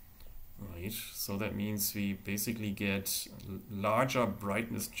 right? So that means we basically get larger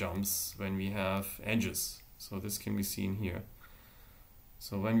brightness jumps when we have edges. So this can be seen here.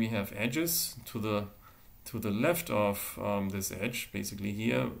 So when we have edges to the left of this edge, basically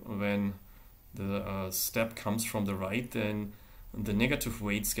here, when the step comes from the right, then the negative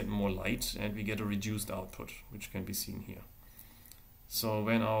weights get more light and we get a reduced output, which can be seen here. So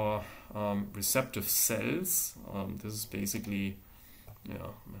when our receptive cells, this is basically,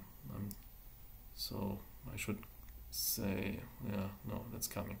 so I should say, no, that's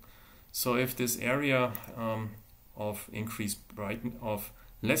coming. So if this area of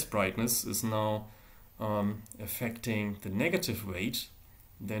less brightness is now affecting the negative weight,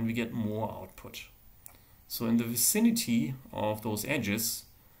 then we get more output. So in the vicinity of those edges,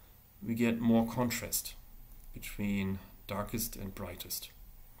 we get more contrast between darkest and brightest.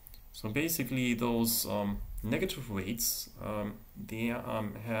 So basically those negative weights, they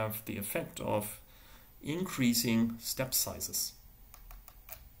have the effect of increasing step sizes.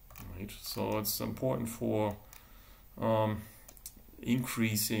 Right? So it's important for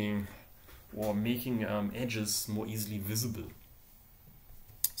increasing or making edges more easily visible.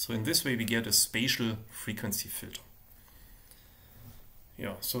 So in this way we get a spatial frequency filter.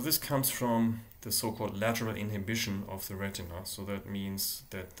 Yeah, so this comes from the so-called lateral inhibition of the retina. So that means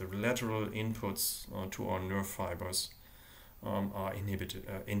that the lateral inputs to our nerve fibers are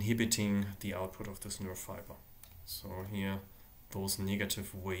inhibiting the output of this nerve fiber. So here those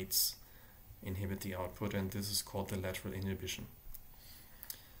negative weights inhibit the output, and this is called the lateral inhibition.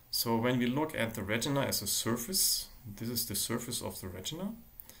 So when we look at the retina as a surface, this is the surface of the retina.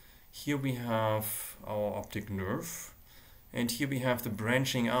 Here we have our optic nerve, and here we have the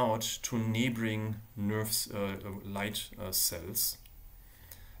branching out to neighboring nerves, light cells.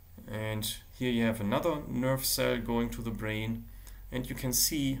 And here you have another nerve cell going to the brain, and you can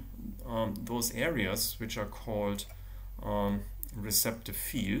see those areas which are called receptive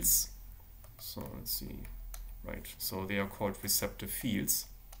fields. So let's see, right, so they are called receptive fields.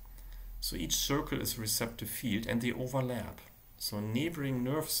 So each circle is a receptive field and they overlap. So neighboring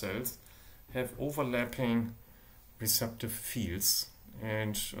nerve cells have overlapping receptive fields,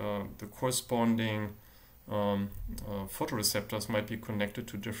 and the corresponding photoreceptors might be connected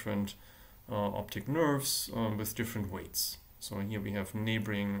to different optic nerves with different weights. So here we have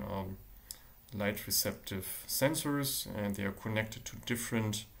neighboring light receptive sensors, and they are connected to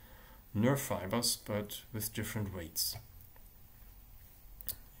different nerve fibers but with different weights.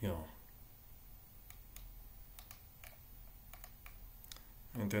 Yeah.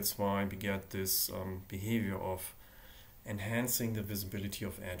 And that's why we get this behavior of enhancing the visibility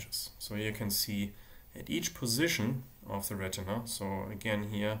of edges. So here you can see at each position of the retina, so again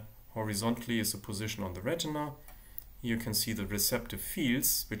here horizontally is the position on the retina. Here you can see the receptive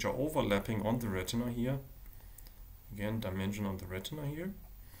fields which are overlapping on the retina here. Again, dimension on the retina here.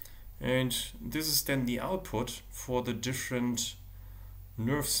 And this is then the output for the different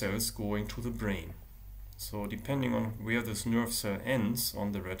nerve cells going to the brain. So depending on where this nerve cell ends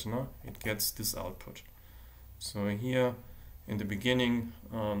on the retina, it gets this output. So here in the beginning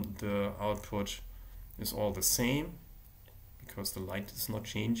the output is all the same because the light is not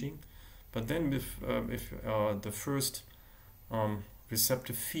changing. But then if the first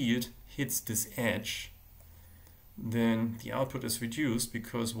receptive field hits this edge, then the output is reduced,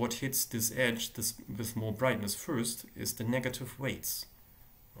 because what hits this edge with more brightness first is the negative weights,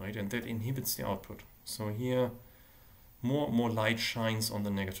 right? And that inhibits the output. So here more light shines on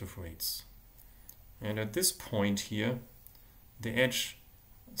the negative weights. And at this point here, the edge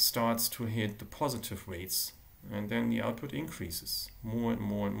starts to hit the positive weights, and then the output increases more and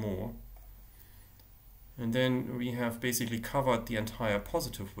more and more. And then we have basically covered the entire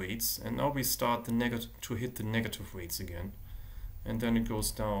positive weights, and now we start to hit the negative weights again. And then it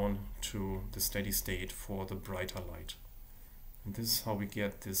goes down to the steady state for the brighter light. And this is how we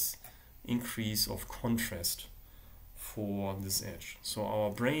get this increase of contrast for this edge. So our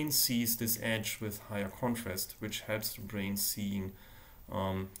brain sees this edge with higher contrast, which helps the brain seeing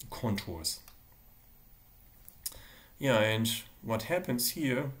contours. Yeah, and what happens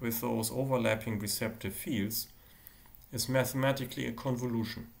here with those overlapping receptive fields is mathematically a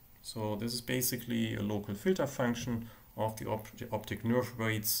convolution. So this is basically a local filter function of the optic nerve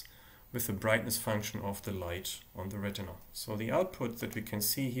weights with the brightness function of the light on the retina. So the output that we can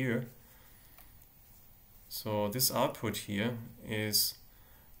see here, so this output here is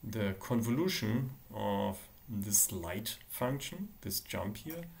the convolution of this light function, this jump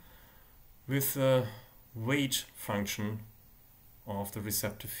here, with the weight function of the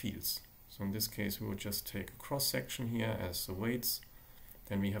receptive fields. So in this case we would just take a cross section here as the weights.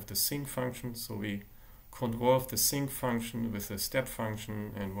 Then we have the sinc function, so we convolve the sinc function with the step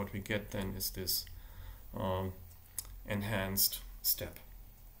function, and what we get then is this enhanced step.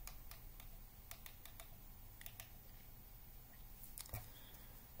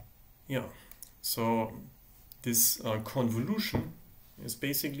 Yeah, so this convolution is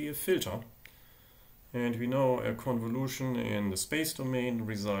basically a filter. And we know a convolution in the space domain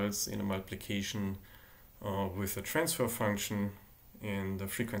results in a multiplication with a transfer function in the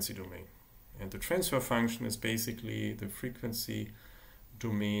frequency domain. And the transfer function is basically the frequency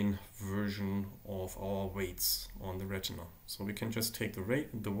domain version of our weights on the retina. So we can just take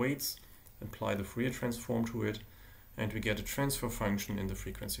the weights, apply the Fourier transform to it, and we get a transfer function in the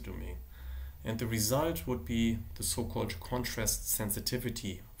frequency domain. And the result would be the so-called contrast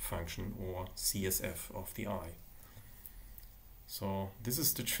sensitivity function, or CSF, of the eye. So this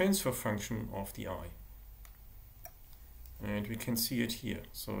is the transfer function of the eye. And we can see it here.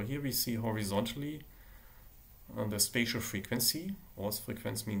 So here we see horizontally the spatial frequency.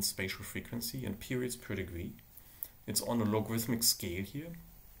 Ortsfrequenz means spatial frequency in periods per degree. It's on a logarithmic scale here.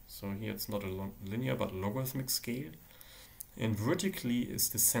 So here it's not a linear but logarithmic scale. And vertically is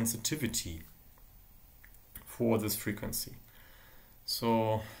the sensitivity for this frequency.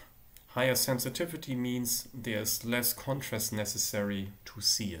 So higher sensitivity means there's less contrast necessary to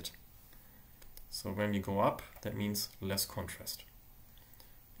see it. So when we go up, that means less contrast.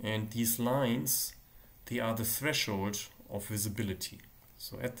 And these lines, they are the threshold of visibility.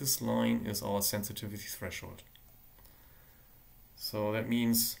 So at this line is our sensitivity threshold. So that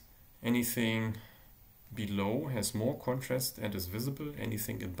means anything below has more contrast and is visible.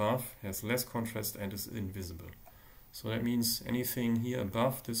 Anything above has less contrast and is invisible. So that means anything here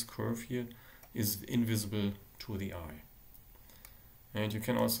above this curve here is invisible to the eye. And you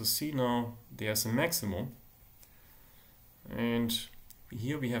can also see now there's a maximum. And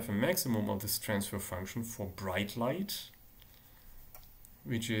here we have a maximum of this transfer function for bright light,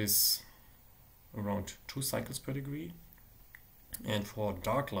 which is around 2 cycles per degree. And for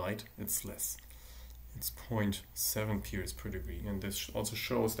dark light, it's less. It's 0.7 periods per degree. And this also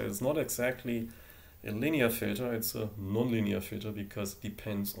shows that it's not exactly a linear filter, it's a non-linear filter because it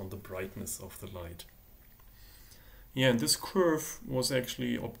depends on the brightness of the light. Yeah, and this curve was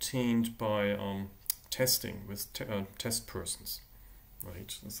actually obtained by testing with test persons,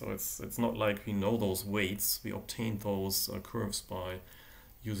 right? So it's not like we know those weights. We obtained those curves by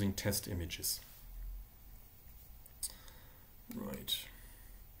using test images. Right.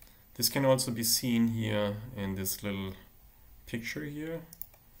 This can also be seen here in this little picture here.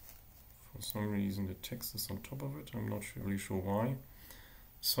 For some reason the text is on top of it. I'm not really sure why.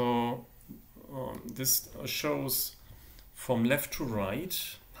 So this shows from left to right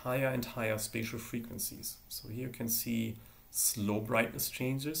higher and higher spatial frequencies. So here you can see slow brightness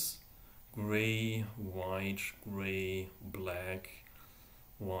changes. Gray, white, gray, black,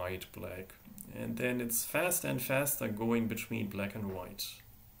 white, black. And then it's faster and faster going between black and white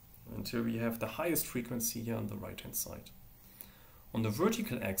until we have the highest frequency here on the right hand side. On the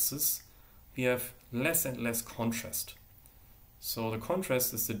vertical axis we have less and less contrast. So the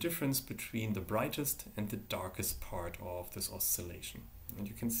contrast is the difference between the brightest and the darkest part of this oscillation. And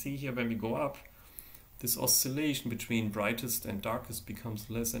you can see here when we go up, this oscillation between brightest and darkest becomes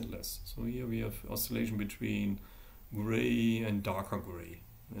less and less. So here we have oscillation between gray and darker gray,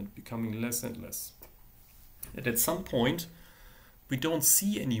 and becoming less and less. And at some point we don't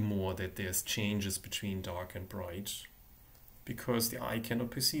see anymore that there's changes between dark and bright because the eye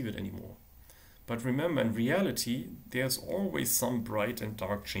cannot perceive it anymore. But remember, in reality there's always some bright and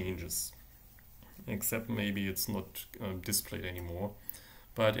dark changes, except maybe it's not displayed anymore.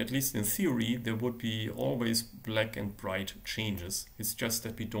 But at least in theory there would be always black and bright changes. It's just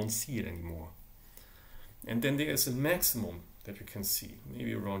that we don't see it anymore. And then there is a maximum that you can see,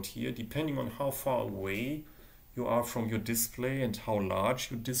 maybe around here, depending on how far away you are from your display and how large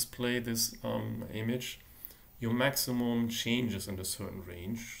you display this image. Your maximum changes in a certain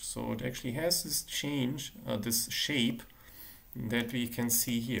range. So it actually has this change, this shape that we can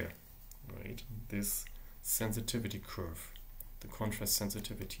see here, right? This sensitivity curve, the contrast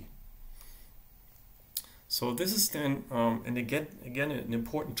sensitivity. So this is then, and again an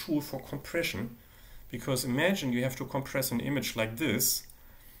important tool for compression. Because imagine you have to compress an image like this,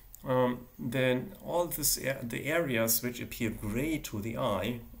 then all the areas which appear gray to the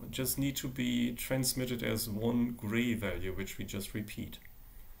eye just need to be transmitted as one gray value, which we just repeat,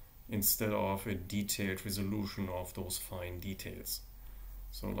 instead of a detailed resolution of those fine details.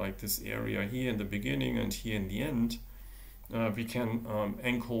 So like this area here in the beginning and here in the end, we can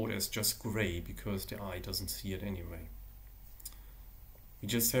encode as just gray because the eye doesn't see it anyway. We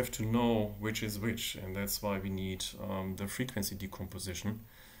just have to know which is which, and that's why we need the frequency decomposition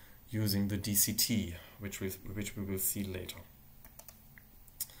using the DCT, which we will see later.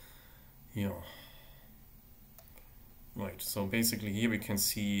 Yeah. Right, so basically here we can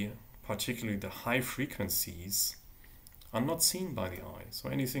see particularly the high frequencies are not seen by the eye. So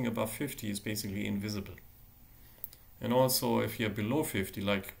anything above 50 is basically invisible. And also if you're below 50,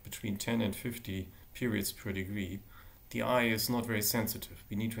 like between 10 and 50 periods per degree, the eye is not very sensitive.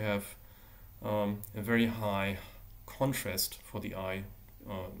 We need to have a very high contrast for the eye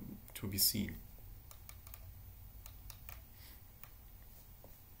to be seen.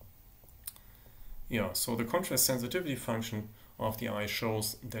 Yeah, so the contrast sensitivity function of the eye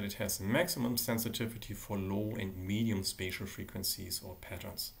shows that it has maximum sensitivity for low and medium spatial frequencies or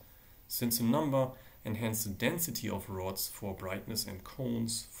patterns. Since the number and hence the density of rods for brightness and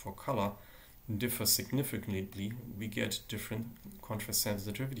cones for color differ significantly, we get different contrast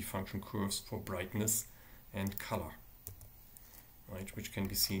sensitivity function curves for brightness and color, right, which can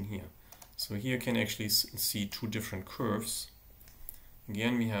be seen here. So here you can actually see two different curves.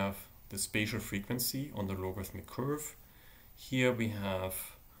 Again, we have the spatial frequency on the logarithmic curve. Here we have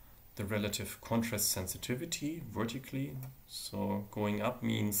the relative contrast sensitivity vertically. So going up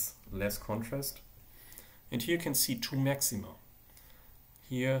means less contrast. And here you can see two maxima.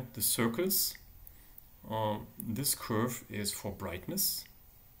 Here the circles. This curve is for brightness.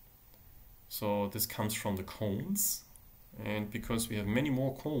 So this comes from the cones. And because we have many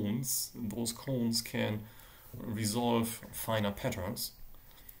more cones, those cones can resolve finer patterns.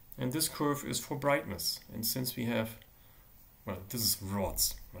 And this curve is for brightness. And since we have, well, this is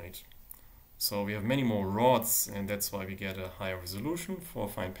rods, right? So we have many more rods, and that's why we get a higher resolution for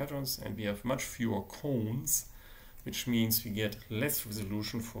fine patterns, and we have much fewer cones, which means we get less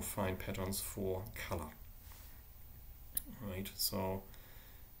resolution for fine patterns for color. Right, so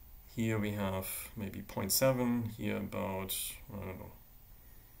here we have maybe 0.7, here about, I don't know,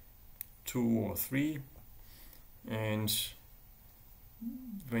 2 or 3. And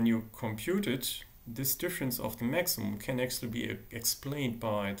when you compute it, this difference of the maximum can actually be explained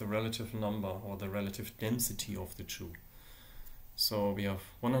by the relative number or the relative density of the two. So we have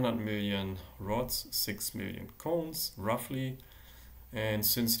 100 million rods, 6 million cones, roughly. And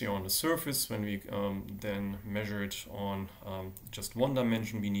since they're on the surface, when we then measure it on just one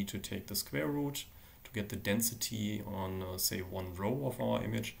dimension, we need to take the square root to get the density on, say, one row of our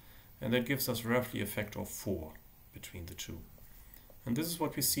image. And that gives us roughly a factor of 4 between the two. And this is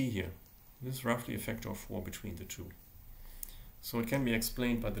what we see here. This is roughly a factor of 4 between the two. So it can be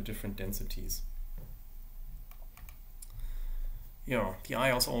explained by the different densities. Yeah, the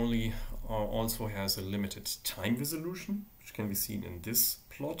IOS also has a limited time resolution, which can be seen in this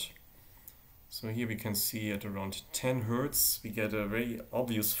plot. So here we can see at around 10 Hertz, we get a very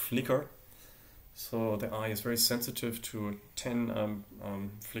obvious flicker. So the eye is very sensitive to 10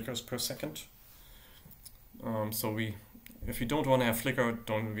 flickers per second. If you don't want to have flicker,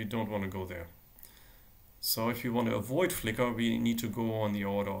 we don't want to go there. So if you want to avoid flicker, we need to go on the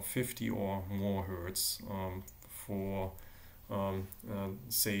order of 50 or more Hertz for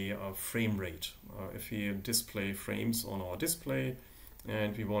say a frame rate. If we display frames on our display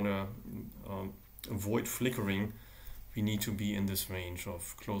and we want to avoid flickering, we need to be in this range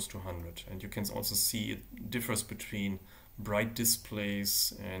of close to 100. And you can also see it differs between bright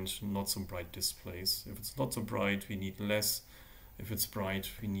displays and not so bright displays. If it's not so bright, we need less. If it's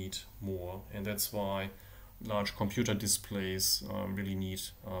bright, we need more. And that's why large computer displays really need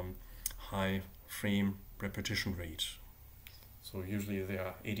high frame repetition rate. So usually they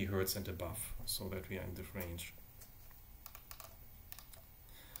are 80 Hertz and above, so that we are in this range.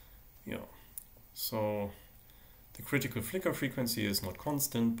 Yeah, so the critical flicker frequency is not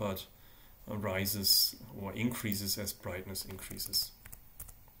constant, but rises or increases as brightness increases.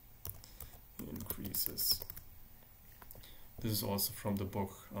 This is also from the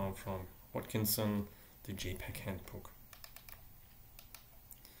book from Watkinson, the JPEG Handbook.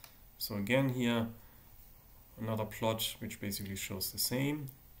 So again here, another plot which basically shows the same.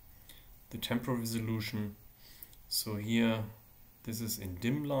 The temporal resolution. So here, this is in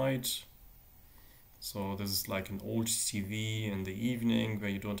dim light. So this is like an old TV in the evening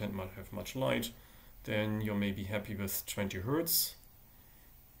where you don't have much light. Then you may be happy with 20 Hertz,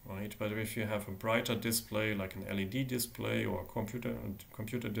 right? But if you have a brighter display, like an LED display or a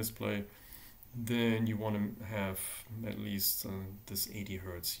computer display, then you want to have at least this 80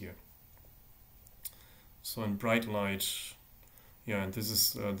 Hertz here. So in bright light, yeah, and this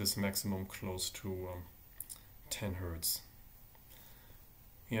is this maximum close to 10 Hertz.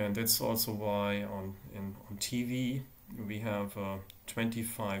 Yeah, and that's also why on TV we have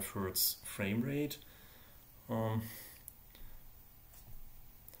 25 Hertz frame rate,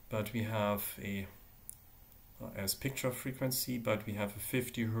 but we have as picture frequency, but we have a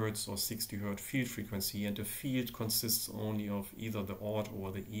 50 Hertz or 60 Hertz field frequency, and the field consists only of either the odd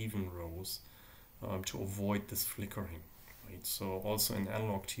or the even rows to avoid this flickering. Right? So also in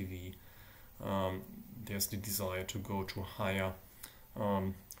analog TV, there's the desire to go to higher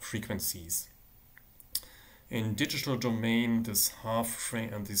frequencies. In digital domain, this half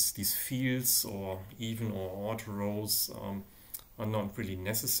frame and these fields or even or odd rows are not really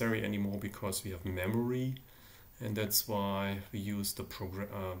necessary anymore because we have memory, and that's why we use the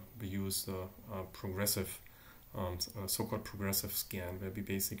progressive, so-called progressive scan, where we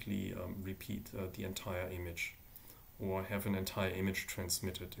basically repeat the entire image or have an entire image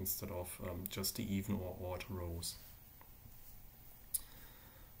transmitted instead of just the even or odd rows.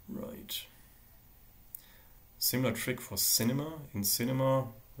 Right. Similar trick for cinema. In cinema,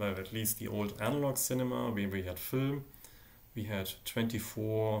 well, at least the old analog cinema, where we had film, we had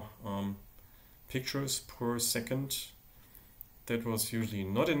 24 pictures per second. That was usually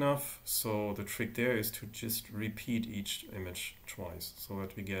not enough, so the trick there is to just repeat each image twice, so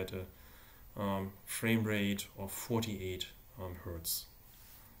that we get a frame rate of 48 Hertz.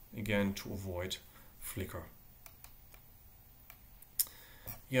 Again, to avoid flicker.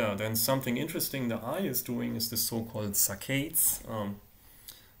 Yeah, then something interesting the eye is doing is the so-called saccades.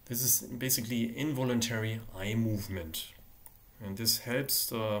 This is basically involuntary eye movement. And this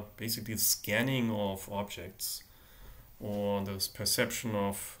helps basically the scanning of objects or the perception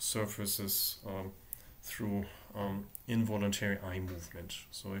of surfaces through involuntary eye movement.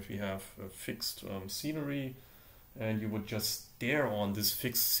 So if you have a fixed scenery and you would just stare on this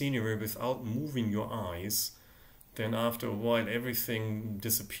fixed scenery without moving your eyes, then after a while everything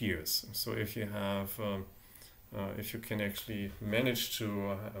disappears. So if you have, if you can actually manage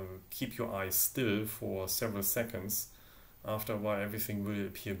to keep your eyes still for several seconds, after a while everything will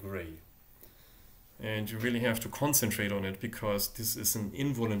appear gray. And you really have to concentrate on it because this is an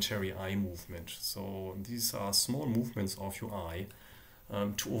involuntary eye movement. So these are small movements of your eye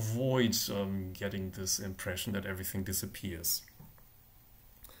to avoid getting this impression that everything disappears.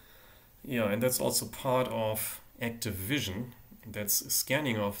 Yeah, and that's also part of active vision. That's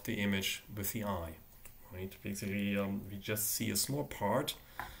scanning of the image with the eye. Right? Basically, we just see a small part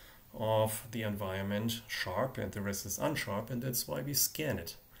of the environment sharp and the rest is unsharp, and that's why we scan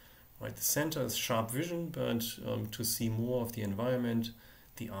it. Right? The center is sharp vision, but to see more of the environment,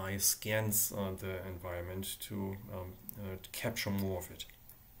 the eye scans the environment to capture more of it.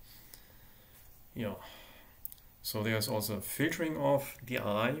 Yeah. So there's also filtering of the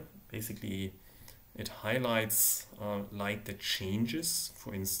eye. Basically, it highlights light that changes,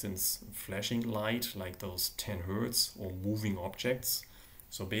 for instance, flashing light like those 10 Hertz or moving objects.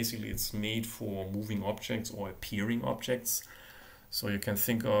 So basically it's made for moving objects or appearing objects. So you can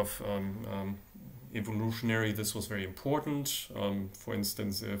think of evolutionary, this was very important. For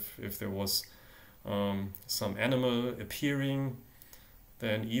instance, if there was some animal appearing,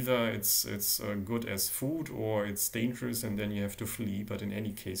 then either it's good as food or it's dangerous and then you have to flee, but in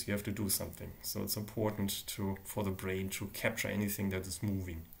any case you have to do something. So it's important for the brain to capture anything that is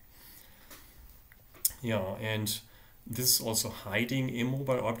moving. Yeah, and this is also hiding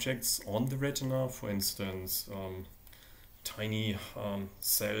immobile objects on the retina, for instance, tiny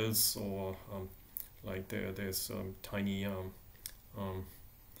cells, or like there's tiny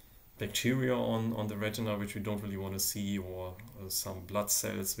bacteria on the retina which we don't really want to see, or some blood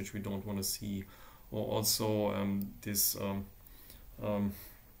cells which we don't want to see, or also this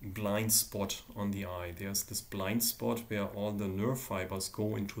blind spot on the eye. There's this blind spot where all the nerve fibers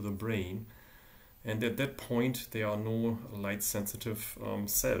go into the brain, and at that point there are no light sensitive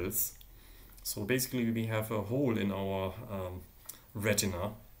cells. So basically we have a hole in our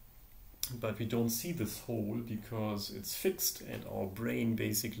retina, but we don't see this hole because it's fixed, and our brain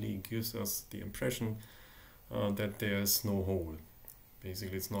basically gives us the impression that there's no hole.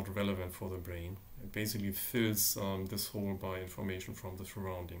 Basically it's not relevant for the brain. It basically fills this hole by information from the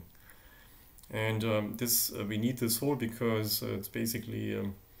surrounding. And we need this hole because it's basically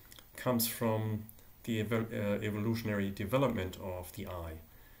comes from the evolutionary development of the eye.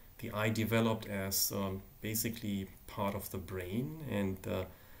 The eye developed as basically part of the brain, and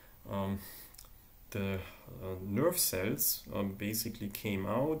the nerve cells basically came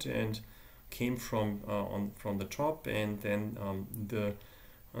out and came from the top, and then the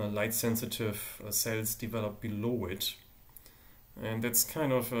light sensitive cells developed below it. And that's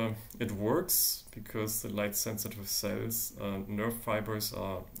kind of it works because the light sensitive cells, nerve fibers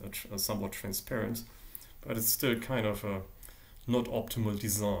are somewhat transparent, but it's still kind of a not optimal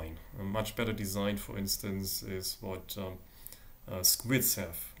design. A much better design, for instance, is what squids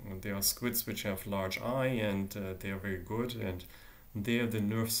have. There are squids which have large eye, and they are very good, and there the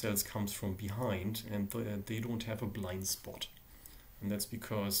nerve cells comes from behind, and they don't have a blind spot, and that's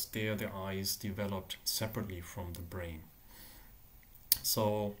because there the eyes developed separately from the brain.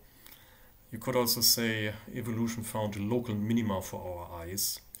 So you could also say evolution found a local minima for our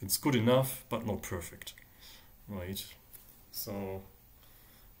eyes. It's good enough, but not perfect, right? So,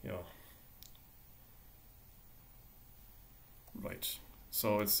 yeah. Right.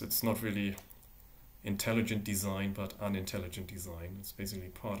 So it's not really intelligent design, but unintelligent design. It's basically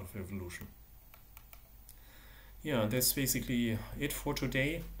part of evolution. Yeah, that's basically it for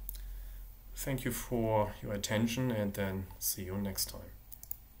today. Thank you for your attention, and then see you next time.